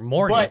 Worried about their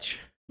mortgage.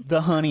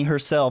 The honey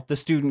herself, the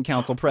student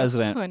council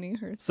president. Honey,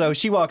 her. So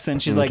she walks in.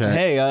 She's like, Okay.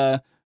 "Hey,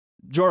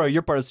 Joro,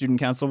 you're part of the student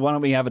council. Why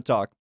don't we have a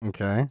talk?"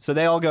 Okay. So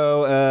they all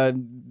go.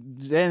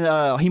 Then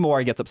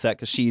Himawari gets upset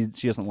because she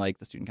doesn't like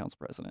the student council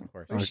president. Of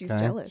course. Or she's Okay.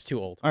 jealous. It's too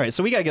old. All right,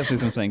 so we gotta get through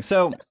this thing.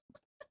 So,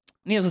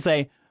 needless to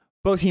say,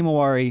 both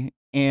Himawari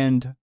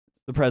and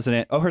the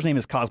president. Oh, her name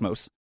is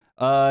Cosmos.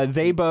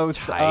 They both.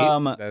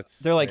 Tight.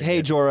 They're like, very "Hey,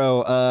 good.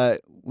 Joro,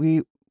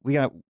 we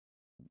got.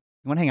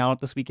 You want to hang out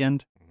this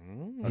weekend?"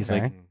 Mm. He's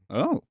Okay. like,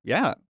 "Oh,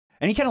 yeah."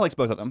 And he kind of likes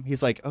both of them.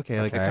 He's like, "Okay,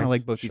 like I Okay, kind of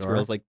like both these sure.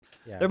 girls. Like,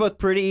 Yeah. they're both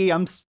pretty.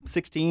 I'm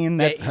 16.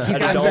 That's he's an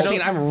got adult."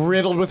 16. I'm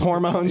riddled with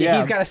hormones. Yeah.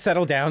 He's got to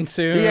settle down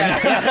soon.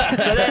 Yeah.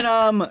 So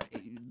then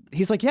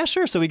he's like, "Yeah,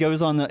 sure." So he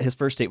goes on his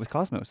first date with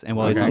Cosmos, and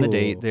while he's Okay. on the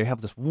date, they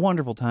have this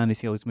wonderful time. They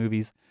see all these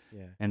movies,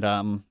 Yeah. and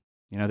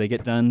they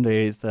get done.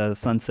 It's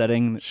sun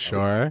setting.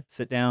 Sure.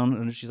 Sit down,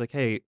 and she's like,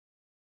 "Hey,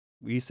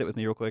 will you sit with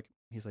me real quick?"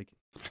 He's like,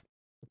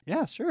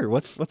 "Yeah, sure.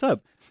 What's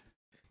up?"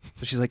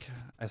 So she's like,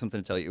 "I have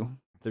something to tell you.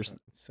 I'm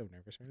so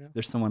nervous right now.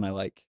 There's someone I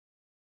like."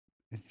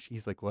 And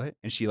she's like, "What?"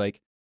 And she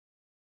like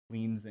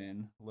leans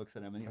in, looks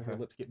at him, and her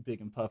lips get big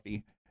and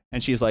puffy,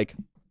 and she's like,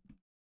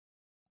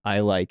 "I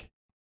like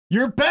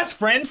your best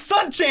friend,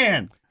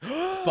 Sun-chan."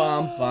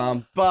 Bum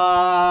bum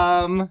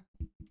bum.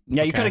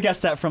 Yeah, you Okay. could have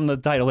guessed that from the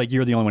title. Like,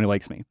 you're the only one who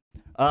likes me.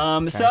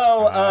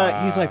 So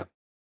he's like,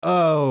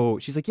 "Oh,"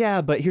 she's like,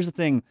 "Yeah, but here's the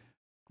thing.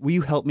 Will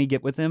you help me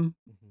get with him?"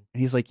 Mhm.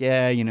 And he's like,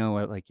 "Yeah, you know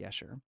what? Like, yeah,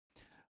 sure."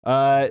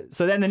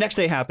 So then the next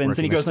day happens,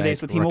 and he Rookie goes on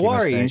dates with mistake, rookie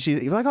Himawari, and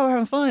mistake. he's like, "Oh, we're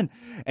having fun."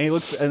 And he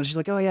looks, and she's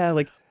like, "Oh yeah,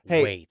 like,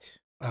 hey, Wait.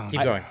 Oh, Keep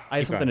I- going. I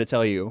have Keep something going. to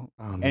tell you."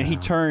 oh, And he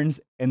no. turns,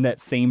 and that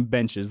same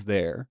bench is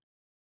there.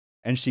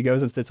 And she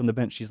goes and sits on the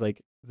bench. She's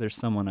like, "There's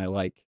someone I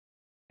like."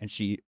 And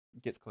she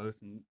gets close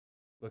and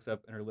looks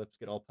up, and her lips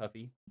get all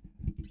puffy.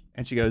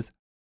 And she goes,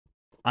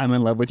 "I'm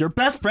in love with your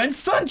best friend,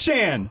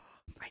 Sun-chan."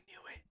 I knew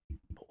it.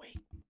 But wait,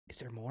 is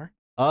there more?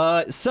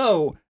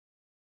 So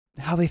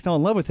how they fell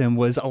in love with him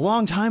was a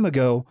long time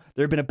ago.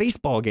 There had been a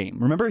baseball game.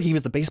 Remember, he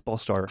was the baseball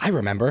star. I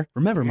remember.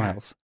 Remember, Yeah.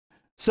 Miles?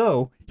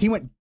 So he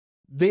went.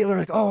 They were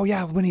like, "Oh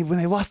yeah," when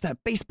they lost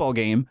that baseball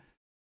game,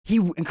 he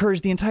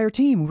encouraged the entire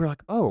team. We were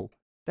like, "Oh,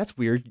 that's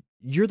weird.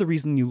 You're the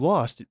reason you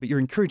lost, but you're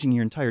encouraging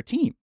your entire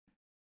team."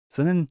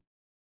 So then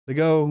they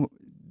go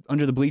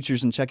under the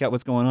bleachers and check out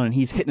what's going on, and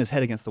he's hitting his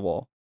head against the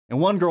wall. And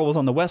one girl was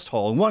on the west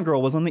hall, and one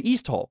girl was on the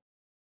east hall.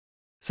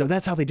 So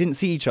that's how they didn't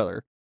see each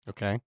other,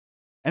 Okay.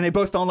 and they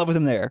both fell in love with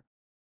him there.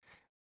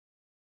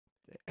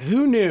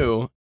 Who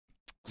knew?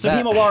 So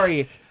that-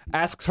 Himawari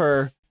asks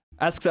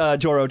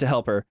Joro to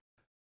help her.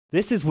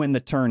 This is when the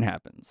turn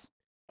happens.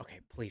 Okay,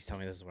 please tell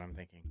me this is what I'm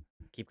thinking.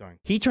 Keep going.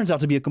 He turns out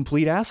to be a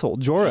complete asshole.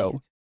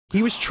 Joro.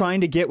 He was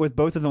trying to get with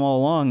both of them all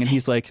along, and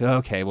he's like,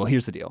 "Okay, well,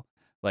 here's the deal."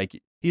 Like,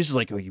 he's just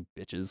like, "Oh, you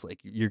bitches! Like,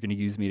 you're gonna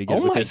use me to get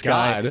Oh with my this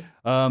guy."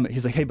 god.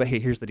 He's like, "Hey,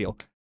 here's the deal.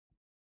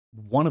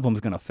 One of them's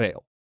gonna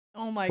fail.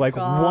 Oh my Like,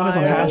 god. one of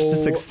them has to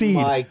succeed.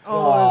 My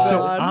Oh, god. So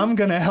God. I'm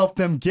gonna help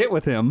them get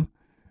with him.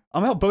 I'm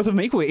gonna help both of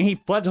them equally." And he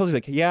flat tells you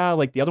like, "Yeah,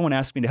 like the other one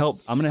asked me to help.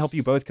 I'm gonna help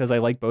you both because I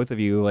like both of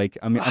you. Like,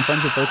 I'm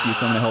friends with both of you,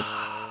 so I'm gonna help.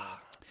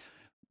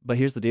 But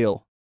here's the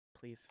deal.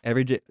 Please.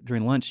 Every day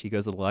during lunch, he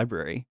goes to the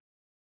library,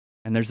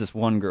 and there's this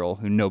one girl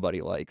who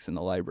nobody likes in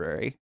the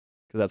library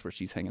because that's where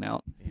she's hanging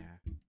out.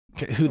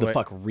 Yeah. Who the What?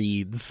 fuck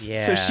reads?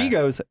 Yeah. So she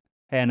goes,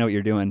 "Hey, I know what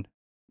you're doing."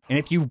 And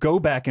if you go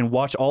back and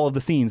watch all of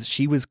the scenes,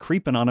 she was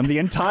creeping on him the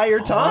entire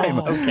time.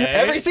 okay.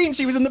 Every scene,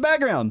 she was in the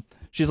background.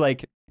 She's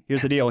like,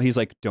 "Here's the deal." He's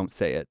like, "Don't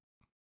say it.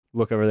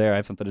 Look over there. I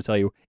have something to tell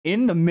you."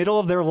 In the middle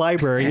of their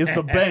library is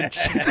the bench.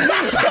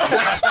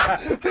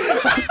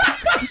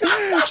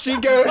 She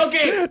goes,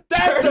 Okay,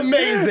 that's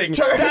amazing.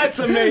 That's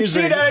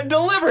amazing. She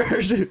delivered.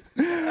 So she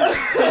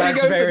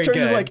That's goes very and turns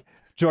good. and like,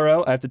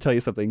 "Joro, I have to tell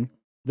you something.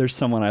 There's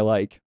someone I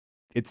like.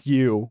 It's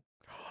you."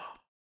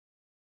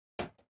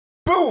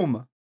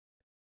 Boom.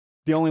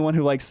 The only one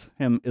who likes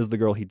him is the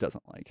girl he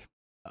doesn't like.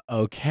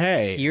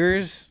 Okay.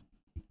 Here's.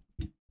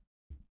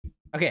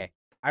 Okay,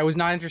 I was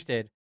not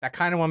interested. That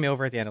kind of won me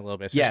over at the end a little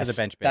bit, especially Yes, the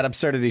bench bit. that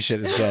absurdity shit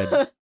is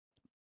good.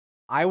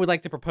 I would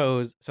like to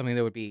propose something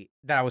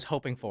that I was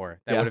hoping for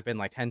that Yeah. would have been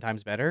like 10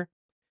 times better.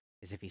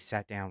 Is if he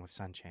sat down with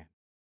Sun-chan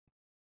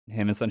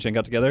Him and Sun-chan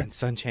got together. and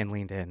Sun-chan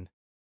leaned in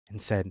and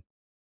said,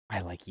 "I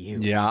like you."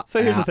 Yeah.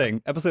 So here's the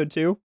thing. Episode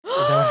 2. Is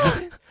that what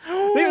happened?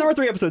 There were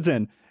 3 episodes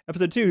in.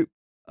 Episode 2,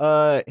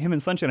 him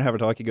and Sun-chan have a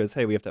talk. He goes,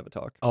 "Hey, we have to have a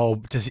talk." Oh,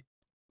 does he?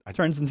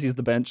 Turns and sees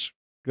the bench.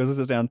 Goes and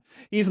sits down.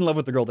 He's in love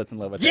with the girl that's in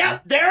love with him. Yeah,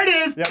 there it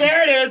is. Yep.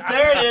 There it is.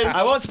 There it is.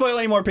 I won't spoil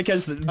anymore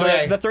because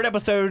Okay. the 3rd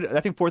episode, I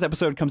think 4th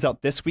episode comes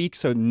out this week.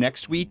 So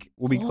next week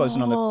we'll be closing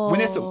on the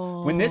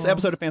when this Oh.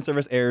 episode of Fan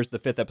Service airs, the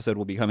 5th episode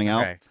will be coming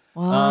out. Okay.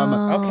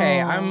 Wow.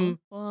 Okay, I'm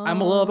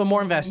a little bit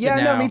more invested Yeah,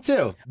 now. no, me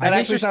too. That I'm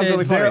actually sounds interested.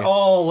 really funny. They're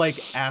all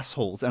like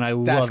assholes, and I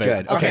That's love good.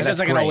 it. Okay, Okay, so it's that's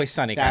like an great. Always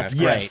Sunny kind That's of.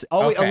 great. Yes,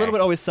 always, a Okay. little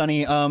bit Always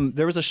Sunny.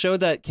 There was a show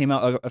that came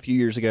out a few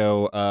years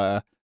ago.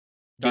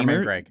 Dharma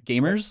and Greg.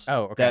 Gamers.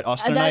 Oh, okay. That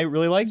Austin and I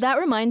really liked. That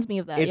reminds me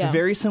of that. It's yeah.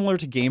 very similar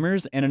to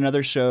Gamers and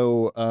another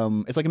show.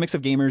 It's like a mix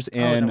of Gamers Oh,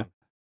 and no.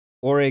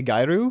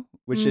 Oregairu,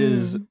 which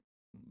is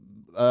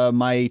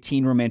my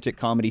teen romantic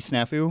comedy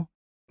snafu,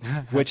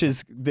 which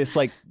is this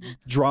like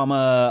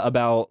drama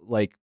about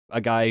like a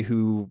guy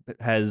who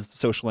has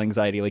social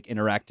anxiety, like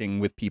interacting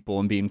with people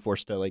and being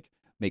forced to like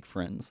make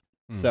friends.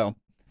 Mm. So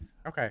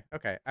Okay.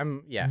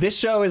 Yeah. this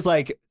show is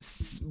like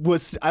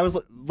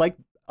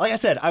like I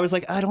said, I was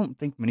like, I don't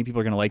think many people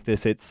are gonna like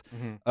this. It's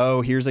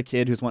oh, here's a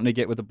kid who's wanting to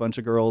get with a bunch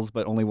of girls,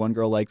 but only one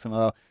girl likes him.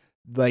 Oh,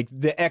 like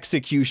the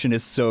execution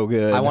is so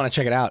good. I want to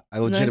check it out. I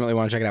legitimately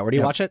want to check it out. Where do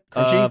you watch it?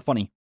 Crunchy?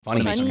 Funny.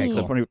 Funny. Funny. Okay,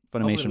 So cool.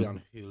 Funimation.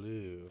 on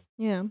Hulu.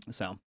 Yeah,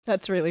 So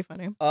that's really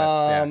funny.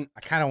 I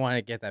kind of want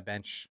to get that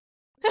bench.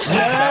 like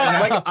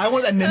I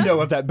want a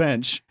Nindo of that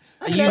bench.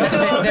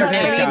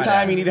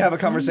 Anytime you need to have a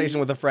conversation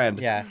with a friend.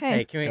 Yeah. Hey.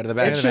 Hey, can we Go to the go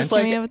bench. It's the just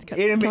bench? like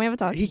Can we have a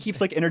talk? he keeps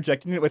like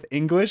interjecting it with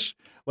English.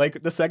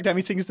 Like the second time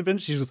he sings the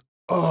bench, she's just,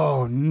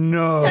 oh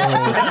no.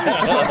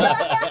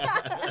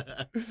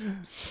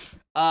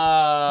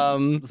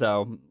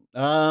 So,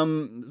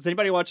 has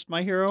anybody watched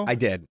My Hero? I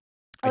did.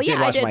 Oh, I did yeah,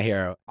 I watch did. My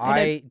Hero.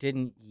 I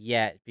didn't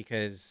yet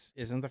because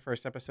isn't the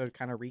first episode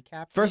kind of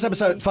recap? First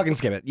episode, fucking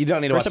skip it. You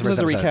don't need to watch First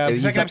the first episode's a episode. recap.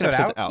 It's- Second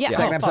episode out? Yeah.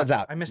 Second Oh, episode's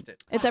out. I missed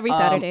it. It's every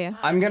Saturday.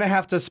 I'm gonna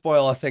have to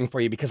spoil a thing for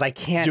you because I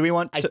can't. Do we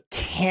want I to?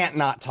 can't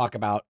not talk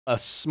about a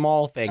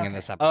small thing in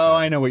this episode. Oh,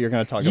 I know what you're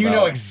going to talk about. You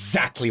know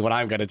exactly what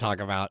I'm going to talk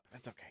about.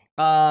 That's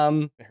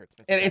okay. It hurts.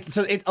 But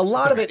And a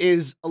lot of it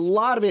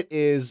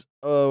is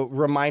a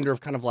reminder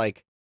of kind of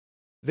like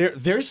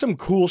there's some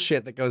cool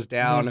shit that goes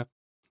down,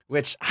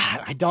 which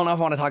I don't know if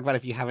I want to talk about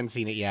if you haven't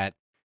seen it yet.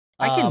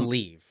 I can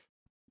leave.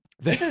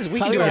 We I can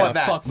don't do want what the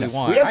that. fuck we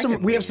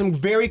want. We have some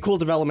very cool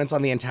developments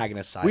on the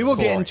antagonist side. We will of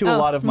the get story. into a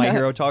lot of My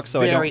Hero talk,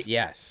 so Very-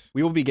 Yes.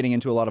 we will be getting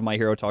into a lot of My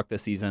Hero talk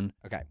this season.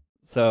 Okay.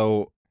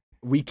 So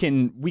we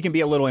can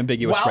be a little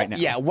ambiguous right now.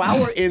 Yeah, while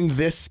we're in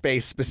this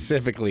space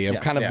specifically of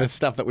kind of Yeah. the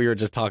stuff that we were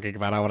just talking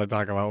about, I want to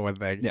talk about one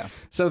thing. Yeah.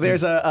 So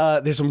there's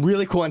some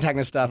really cool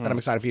antagonist stuff that I'm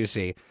excited for you to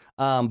see.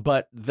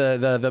 But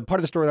the part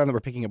of the storyline that we're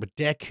picking up with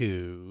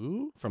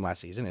Deku from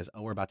last season is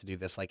we're about to do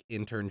this like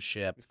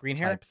internship Green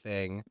hair? type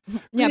thing. Yeah,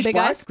 Greenish big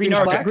black? eyes. Green Greenish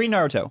Naruto. black? Green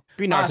Naruto.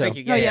 Green Ah, Naruto. thank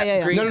you. Oh,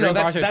 yeah. Green, No, Green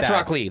that's Naruto's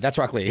Rock dad. Lee. That's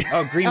Rock Lee.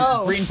 Oh, Green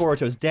Oh. Green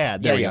Boruto's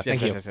dad. There we go. Yes,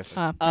 thank you. Yes.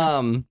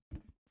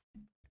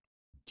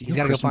 Do you He's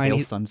know gotta go Christian find-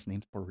 Bale's son's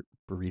name's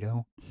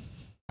Burrito.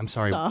 I'm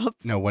sorry. Stop.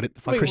 No, what the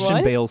fuck? Wait, Christian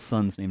what? Bale's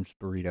son's name's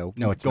Burrito.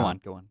 No, it's go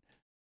not. on.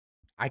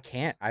 I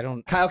can't. I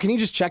don't. Kyle, can you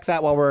just check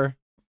that while we're?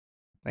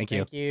 Thank you.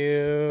 Thank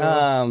you.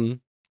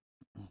 I'm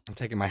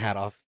taking my hat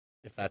off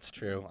if that's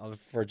true,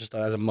 for just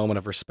as a moment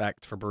of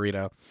respect for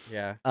Burrito.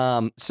 Yeah.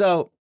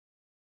 So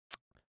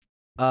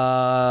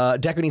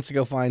Deku needs to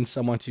go find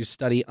someone to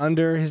study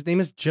under. His name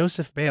is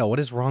Joseph Bale. What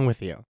is wrong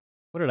with you?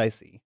 What did I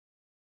see?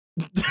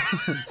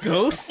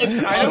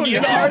 Ghosts? I don't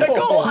know.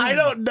 Article. I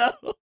don't know.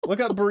 Look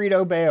up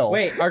Burrito Bale.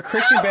 Wait, are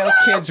Christian Bale's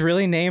kids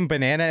really named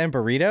Banana and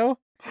Burrito?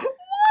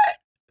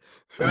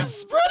 Who's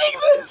spreading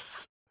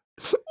this?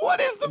 What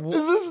is the?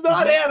 This is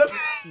not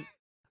anime.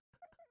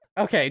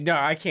 Okay, no,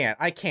 I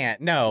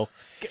can't. No.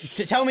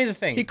 Tell me the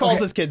thing. He calls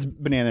his kids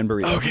Banana and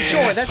Burrito. Okay.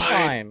 Sure, that's that's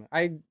fine.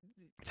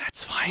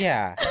 That's fine.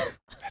 Yeah.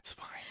 That's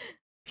fine.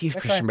 He's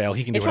That's Christian fine. Bale.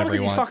 He can do It's whatever probably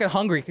he because he's wants. fucking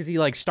hungry because he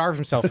like starved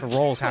himself for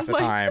roles half the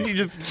time. He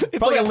just, it's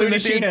Probably like a Looney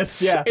Tunes.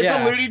 machinist, yeah. It's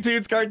Yeah. a Looney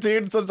Tunes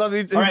cartoon. Sometimes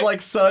his right. like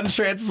son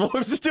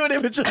transforms into an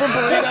image of a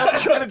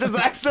burrito, and it just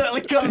accidentally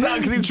comes out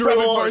because he's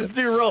prepping for his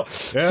new role.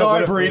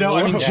 Sorry, burrito.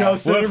 I mean,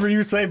 Joseph. Whatever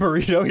you say,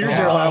 Burrito. Here's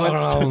your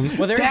allowance.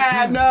 Well, there's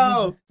Dad,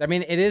 no. I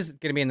mean, it is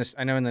gonna be in this.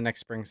 I know in the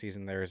next spring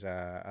season, there's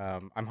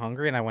I'm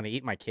hungry and I want to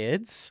eat my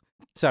kids.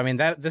 So I mean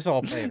that this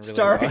all playing really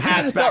Star well.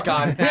 Hats back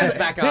on. Hats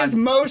back on. His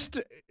most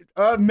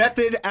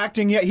method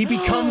acting yet. He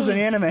becomes an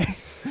anime.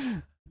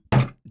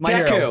 My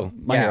Deku. Hero.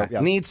 My Yeah. Hero. Yeah.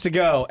 Needs to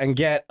go and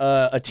get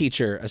a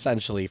teacher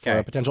essentially for Okay.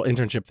 a potential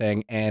internship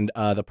thing, and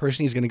the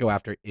person he's going to go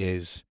after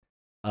is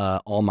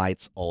All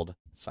Might's old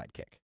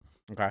sidekick.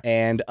 Okay.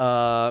 And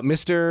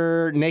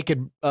Mr.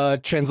 Naked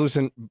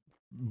Translucent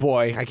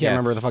Boy, I can't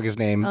remember Yes. the fuck his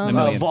name.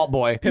 Million. Vault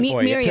Boy.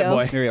 Pip-Boy, yeah, Mirio.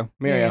 Pip-Boy. Mirio.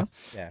 Mirio.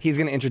 Yeah. He's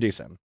going to introduce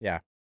him. Yeah.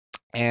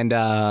 And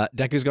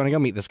Deku's going to go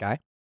meet this guy.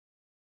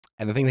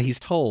 And the thing that he's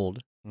told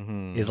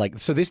Mm-hmm. is like,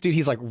 so this dude,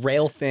 he's like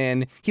rail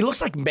thin. He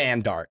looks like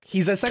Mandark.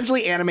 He's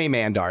essentially anime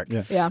Mandark.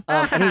 Yeah. Yeah.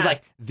 And he's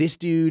like, this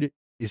dude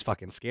is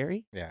fucking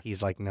scary. Yeah.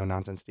 He's like, no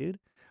nonsense dude.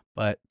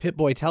 But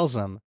Pip-Boy tells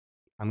him,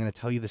 I'm going to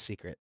tell you the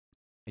secret.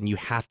 And you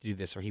have to do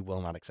this or he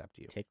will not accept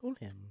you. Tickle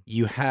him.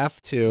 You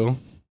have to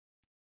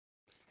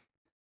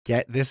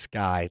get this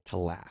guy to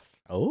laugh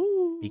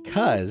Oh.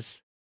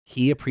 because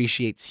he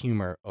appreciates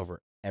humor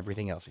over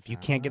everything else. If you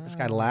can't get this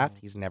guy to laugh, Ah.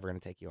 he's never going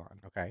to take you on.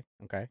 Okay.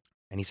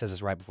 And he says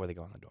this right before they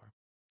go in the door.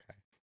 Okay.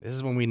 This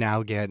is when we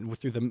now get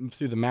through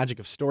the magic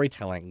of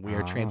storytelling. We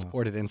are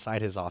transported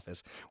inside his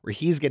office, where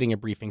he's getting a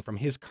briefing from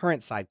his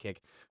current sidekick,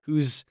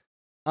 who's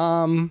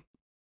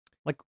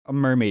like a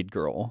mermaid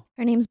girl.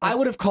 Her name's I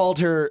would have called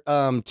her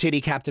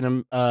Titty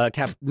Captain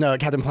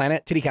Captain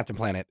Planet. Titty Captain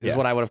Planet is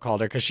what I would have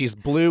called her, because she's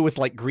blue with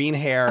like green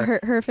hair.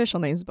 Her official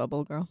name's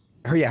Bubble Girl.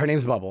 Her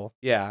name's Bubble.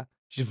 Yeah,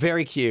 she's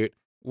very cute.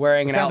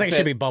 Wearing an Sounds outfit. like it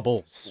should be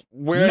Bubbles.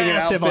 Wearing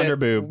Massive an outfit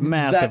underboob.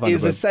 Massive that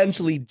is underboob.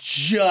 essentially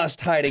just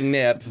hiding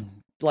nip.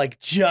 Like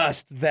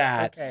just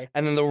that. Okay.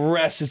 And then the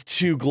rest is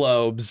 2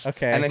 globes.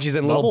 Okay. And then she's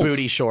in little Bubbles.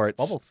 booty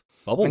shorts.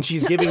 Bubbles. And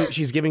she's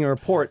giving a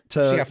report She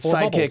to got 4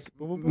 sidekick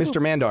bubbles. Mr.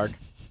 Mandark.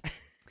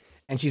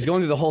 And she's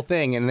going through the whole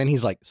thing, and then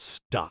he's like,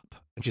 "Stop."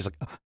 And she's like,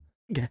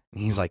 and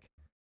he's like,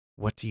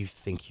 "What do you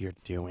think you're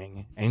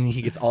doing?" And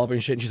he gets all up in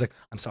shit, and she's like,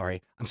 "I'm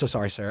sorry. I'm so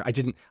sorry, sir. I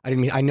didn't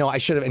mean, I know I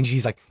should have." And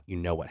she's like, "You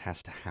know what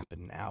has to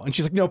happen now." And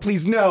she's like, "No,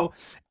 please, no."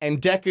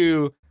 And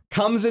Deku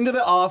comes into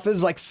the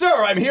office like, "Sir,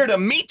 I'm here to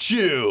meet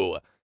you."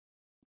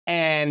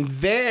 And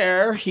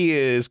there he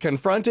is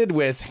confronted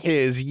with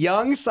his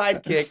young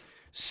sidekick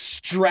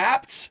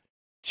strapped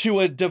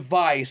to a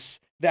device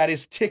that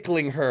is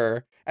tickling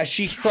her as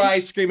she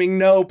cries, screaming,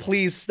 "No,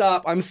 please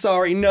stop. I'm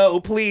sorry. No,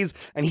 please."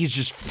 And he's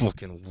just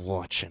fucking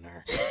watching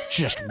her.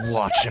 Just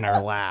watching her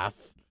laugh.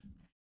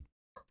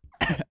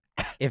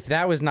 If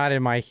that was not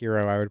in My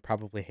Hero, I would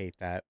probably hate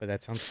that, but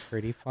that sounds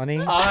pretty funny.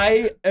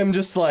 I am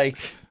just like,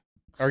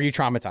 Or are you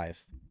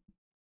traumatized?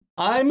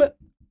 I'm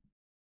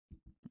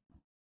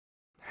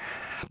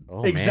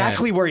Oh,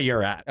 exactly where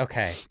you're at. Man.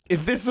 Okay.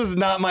 If this was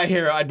not My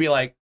Hero, I'd be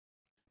like,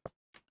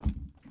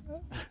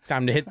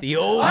 Time to hit the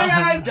old Hi,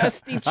 guys.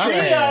 dusty I'm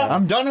trail.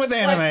 I'm done with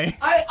anime.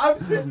 I'm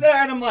sitting there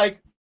and I'm like,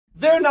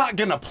 they're not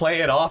gonna play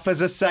it off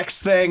as a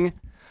sex thing,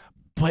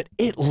 but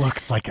it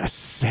looks like a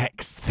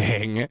sex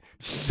thing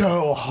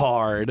so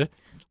hard.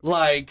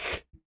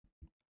 Like,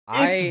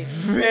 it's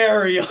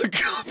very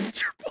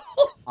uncomfortable.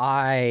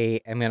 I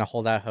am going to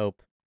hold out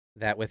hope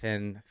that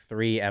within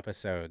 3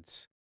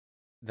 episodes,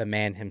 the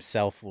man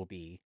himself will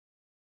be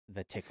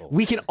the tickle.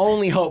 We can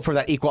only hope for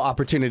that equal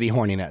opportunity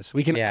horniness.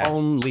 We can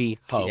only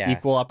hope. Yeah.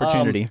 Equal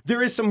opportunity.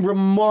 There is some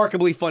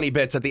remarkably funny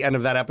bits at the end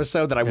of that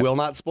episode that I will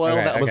not spoil.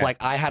 Okay, that was okay. like,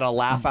 I had a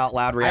laugh out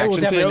loud will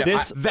reaction to.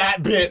 definitely-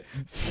 That bit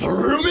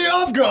threw me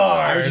off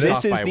guard. was just This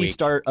off is by a the week.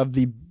 start of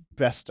the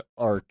best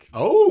arc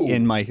Oh.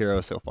 in My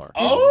Hero so far.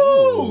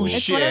 Oh, It's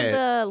shit. one of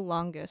the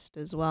longest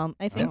as well.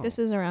 I think Oh. this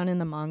is around in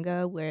the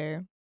manga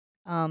where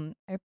I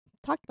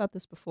talked about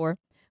this before.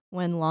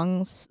 When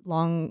long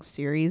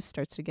series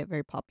starts to get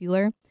very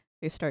popular,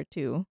 they start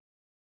to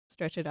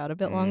stretch it out a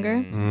bit longer.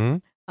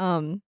 Mhm.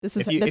 This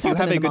is If you this have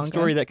happened a in the good manga.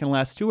 story that can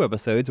last 2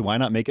 episodes, why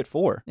not make it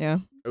 4? Yeah.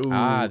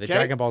 The Okay.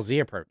 Dragon Ball Z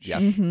approach. Yeah.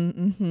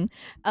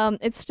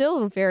 It's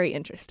still very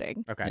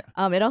interesting. Okay.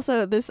 It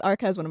also, this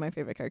arc has one of my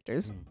favorite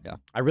characters.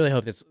 I really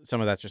hope that some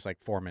of that's just like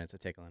 4 minutes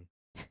of tickling.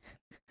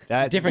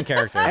 That Different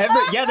characters.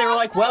 yeah, they were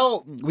like,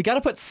 well, we got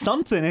to put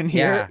something in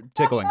here. Yeah.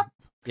 Tickling.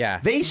 Yeah.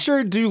 They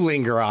sure do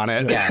linger on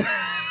it. Yeah.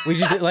 We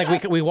just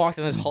like we walked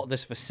in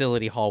this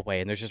facility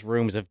hallway, and there's just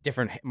rooms of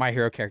different My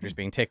Hero characters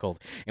being tickled,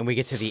 and we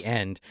get to the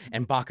end,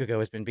 and Bakugo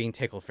has been being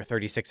tickled for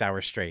 36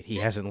 hours straight. He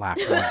hasn't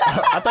laughed once.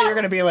 I thought you were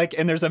going to be like,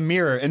 and there's a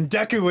mirror, and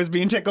Deku was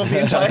being tickled the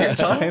entire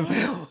time.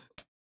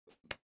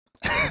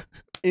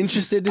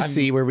 Interested to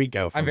see where we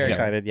go from I'm very here.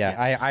 excited.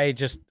 Yeah,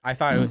 Yes. I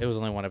thought it was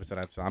only 1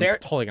 episode, so I'm There-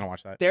 totally gonna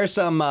watch that. There's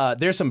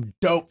some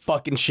dope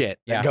fucking shit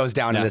that Yeah. goes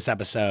down in Yeah. this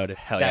episode.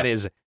 Hell That yeah.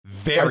 is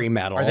very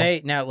metal. Are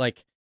they now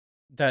like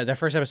the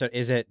first episode?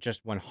 Is it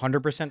just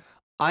 100%?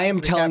 I am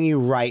recap? telling you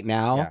right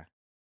now, Yeah.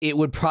 it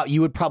would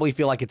you would probably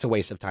feel like it's a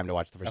waste of time to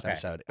watch the first Okay.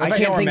 episode. If I I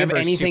can't don't think of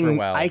remember super anything.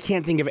 well. I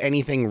can't think of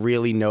anything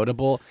really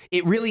notable.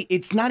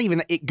 It's not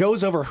even. It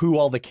goes over who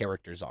all the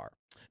characters are.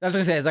 That's what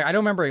I was gonna say. It's like I don't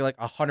remember like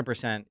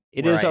 100%.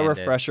 It where is I a ended.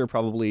 refresher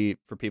probably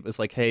for people. It's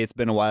like, hey, it's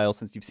been a while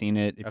since you've seen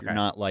it. If Okay. you're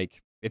not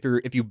like, if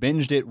you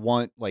binged it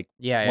one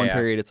Yeah.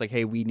 period, it's like,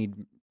 hey, we need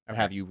to Okay.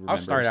 have you remember I'll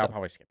start it. I'll stuff.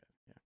 probably skip it.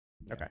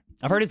 Yeah. Okay.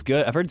 I've heard it's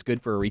good. I've heard it's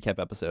good for a recap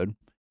episode.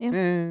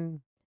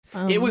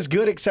 It was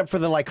good except for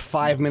the like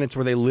 5 minutes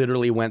where they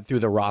literally went through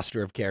the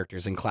roster of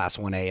characters in Class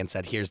 1A and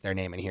said, "Here's their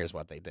name and here's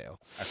what they do."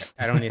 Okay.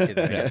 I don't need to see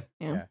that. Yeah.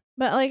 Yeah.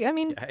 But like, I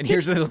mean, Yeah. And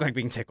here's what they look like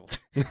being tickled.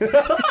 to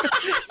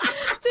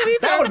be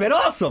That fair, would have been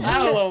awesome. I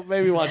don't know.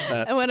 Maybe watch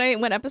that.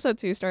 when episode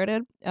 2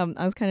 started, I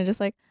was kind of just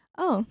like,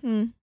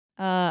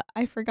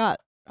 I forgot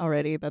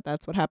already that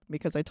that's what happened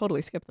because I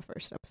totally skipped the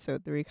first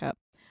episode, the recap.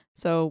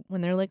 So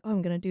when they're like, "Oh,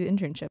 I'm gonna do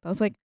internship," I was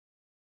like,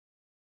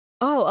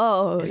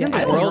 "Oh, Isn't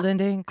yeah, the world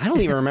ending? I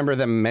don't even remember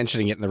them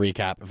mentioning it in the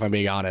recap. If I'm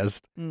being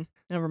honest.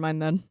 never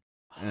mind then."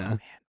 Oh man,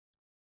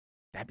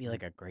 that'd be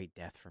like a great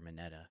death for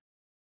Mineta.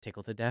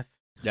 Tickle to death.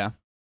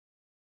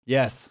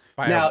 Yes.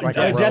 By Now, like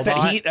a death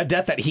robot? a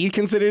death that he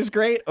considers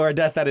great, or a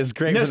death that is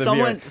great No, for the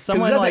someone- viewer? 'Cause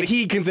someone the death like- that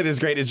he considers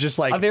great is just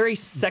like A very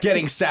sexy,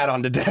 getting sat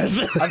on to death.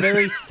 a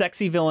very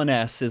sexy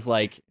villainess is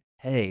like,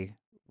 hey,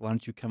 why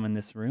don't you come in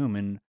this room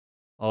and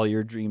all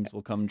your dreams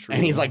will come true.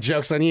 And he's like,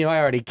 "Joke's on you! I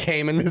already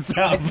came in this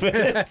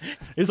outfit."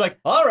 he's like,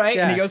 all right,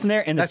 and Yeah. he goes in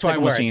there, and That's the why I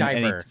tickle wear a machine,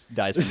 and diaper. he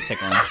dies from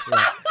tickling.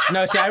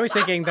 No, see, I was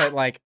thinking that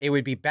like it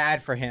would be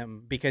bad for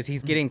him because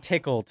he's getting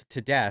tickled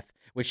to death,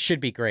 which should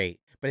be great,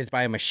 but it's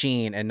by a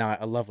machine and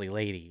not a lovely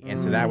lady,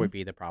 and so that would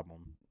be the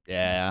problem.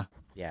 Yeah.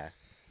 Yeah,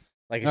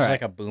 like it's just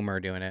like a boomer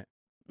doing it.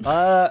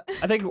 I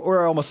think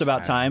we're almost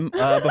about time.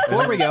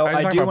 Before we go,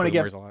 I do want to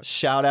give a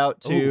shout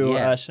out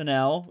to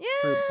Chanel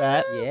Fruit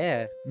Bat.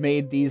 Yeah,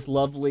 made these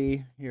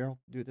lovely. Here, I'll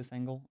do it this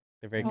angle.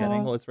 they're very That good.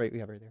 angle, it's right. We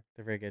have it right there.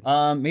 They're very good.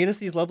 Made us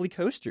these lovely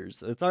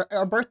coasters. It's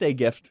our birthday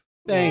gift.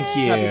 Thank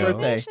you. Happy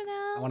birthday.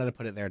 I wanted to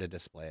put it there to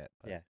display it.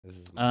 Yeah. This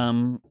is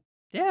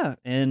Yeah,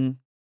 and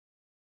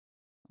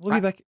we'll be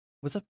back.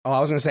 What's up? Oh, I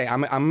was gonna say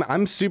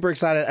I'm super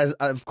excited. As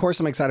of course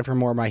I'm excited for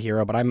more of My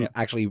Hero, but I'm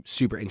actually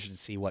super interested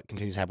to see what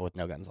continues to happen with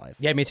No Gun's life.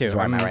 Yeah, me too. Is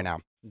where I'm at right now.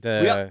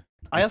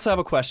 I also have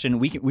a question.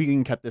 We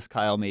can cut this,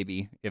 Kyle,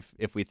 maybe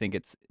if we think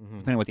it's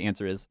depending on what the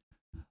answer is.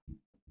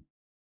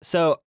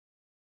 So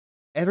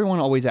everyone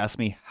always asks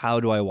me, how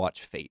do I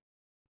watch Fate?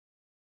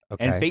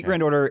 Okay. And Fate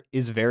Grand Order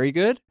is very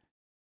good,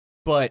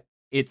 but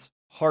it's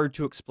hard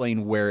to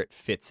explain where it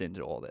fits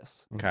into all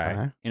this.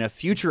 Okay. In a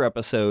future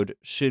episode,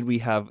 should we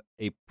have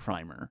a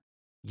primer?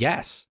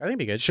 Yes. I think it'd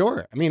be good.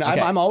 Sure. I mean, Okay.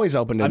 I'm always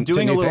open to. I'm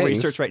doing to a new little things.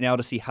 research right now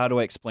to see how do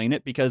I explain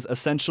it, because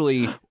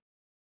essentially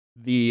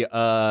the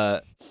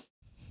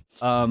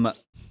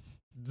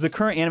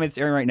current anime that's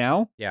airing right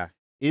now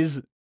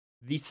is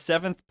the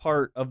 7th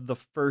part of the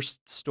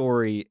first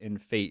story in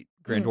Fate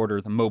Grand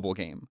Order, the mobile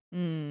game.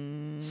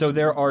 So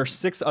there are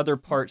 6 other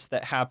parts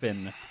that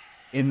happen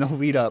in the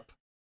lead up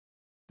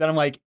that I'm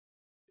like,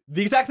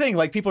 the exact thing.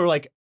 Like, people are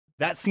like,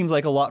 that seems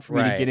like a lot for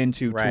me to get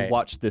into to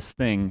watch this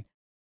thing.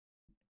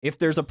 If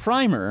there's a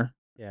primer,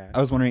 I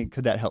was wondering,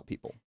 could that help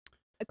people?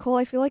 Cole,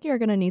 I feel like you're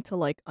gonna need to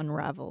like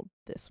unravel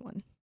this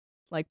one,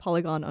 like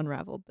Polygon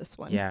unraveled this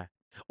one. Yeah.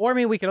 Or I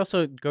mean, we could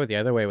also go the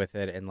other way with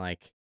it and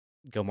like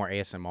go more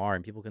ASMR,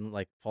 and people can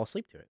like fall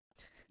asleep to it.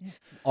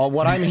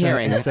 What I'm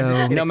hearing,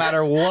 no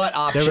matter what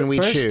option we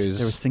choose,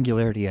 there was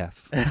Singularity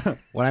F.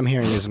 What I'm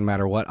hearing is no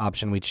matter what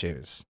option we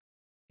choose,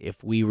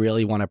 if we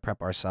really want to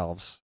prep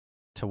ourselves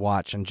to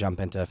watch and jump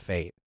into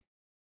Fate,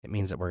 it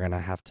means that we're gonna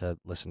have to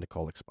listen to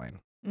Cole explain.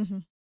 Mm-hmm.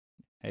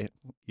 Hey,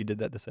 you did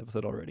that this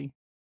episode already?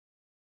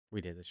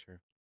 We did, that's true.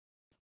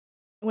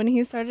 When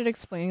he started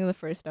explaining the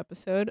first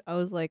episode, I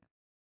was like,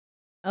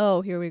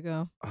 "Oh, here we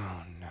go."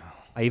 Oh no!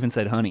 I even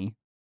said honey.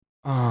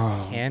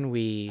 Oh, Can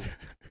we?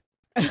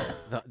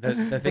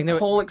 The thing the that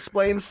Cole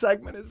explains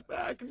segment is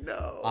back.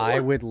 No, I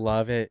would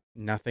love it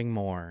nothing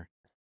more.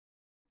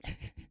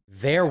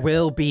 There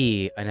will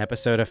be an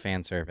episode of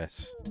fan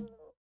service.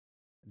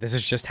 This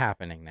is just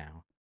happening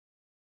now,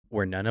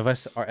 where none of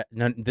us are.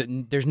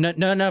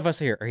 None of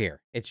us are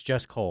here. It's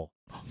just Cole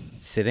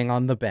sitting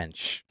on the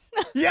bench.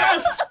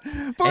 Yes,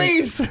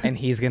 please. And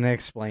he's gonna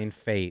explain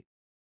Fate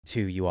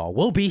to you all.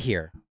 We'll be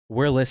here.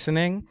 We're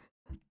listening.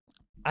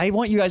 I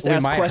want you guys to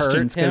ask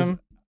questions because.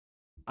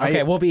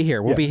 Okay, we'll be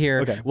here. We'll be here.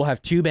 Okay. We'll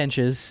have 2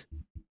 benches.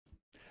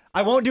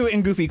 I won't do it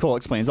in Goofy Cole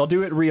Explains. I'll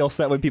do it real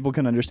so that way people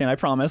can understand. I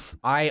promise.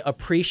 I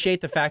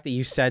appreciate the fact that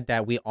you said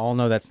that. We all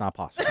know that's not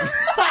possible.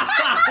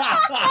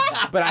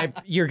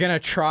 But you're gonna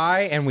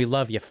try, and we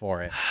love you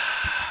for it.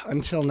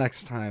 Until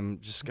next time,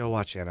 just go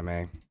watch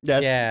anime.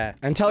 Yes. Yeah.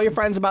 And tell your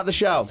friends about the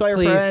show. Tell your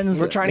Please.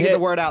 friends. We're trying to get the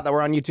word out that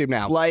we're on YouTube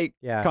now. Like,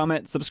 Yeah.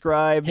 comment,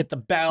 subscribe. Hit the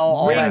bell,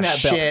 all Ring that,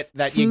 that bell. shit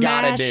that you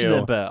gotta Smash do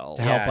the bell.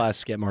 to help Yeah.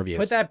 us get more views.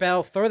 Put that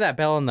bell. Throw that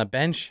bell on the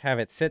bench. Have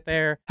it sit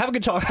there. Have a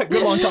good talk.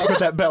 Good long talk with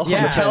that bell.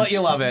 Yeah. Tell it you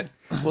love it.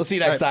 We'll see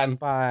you next time.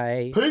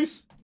 Bye.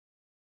 Peace.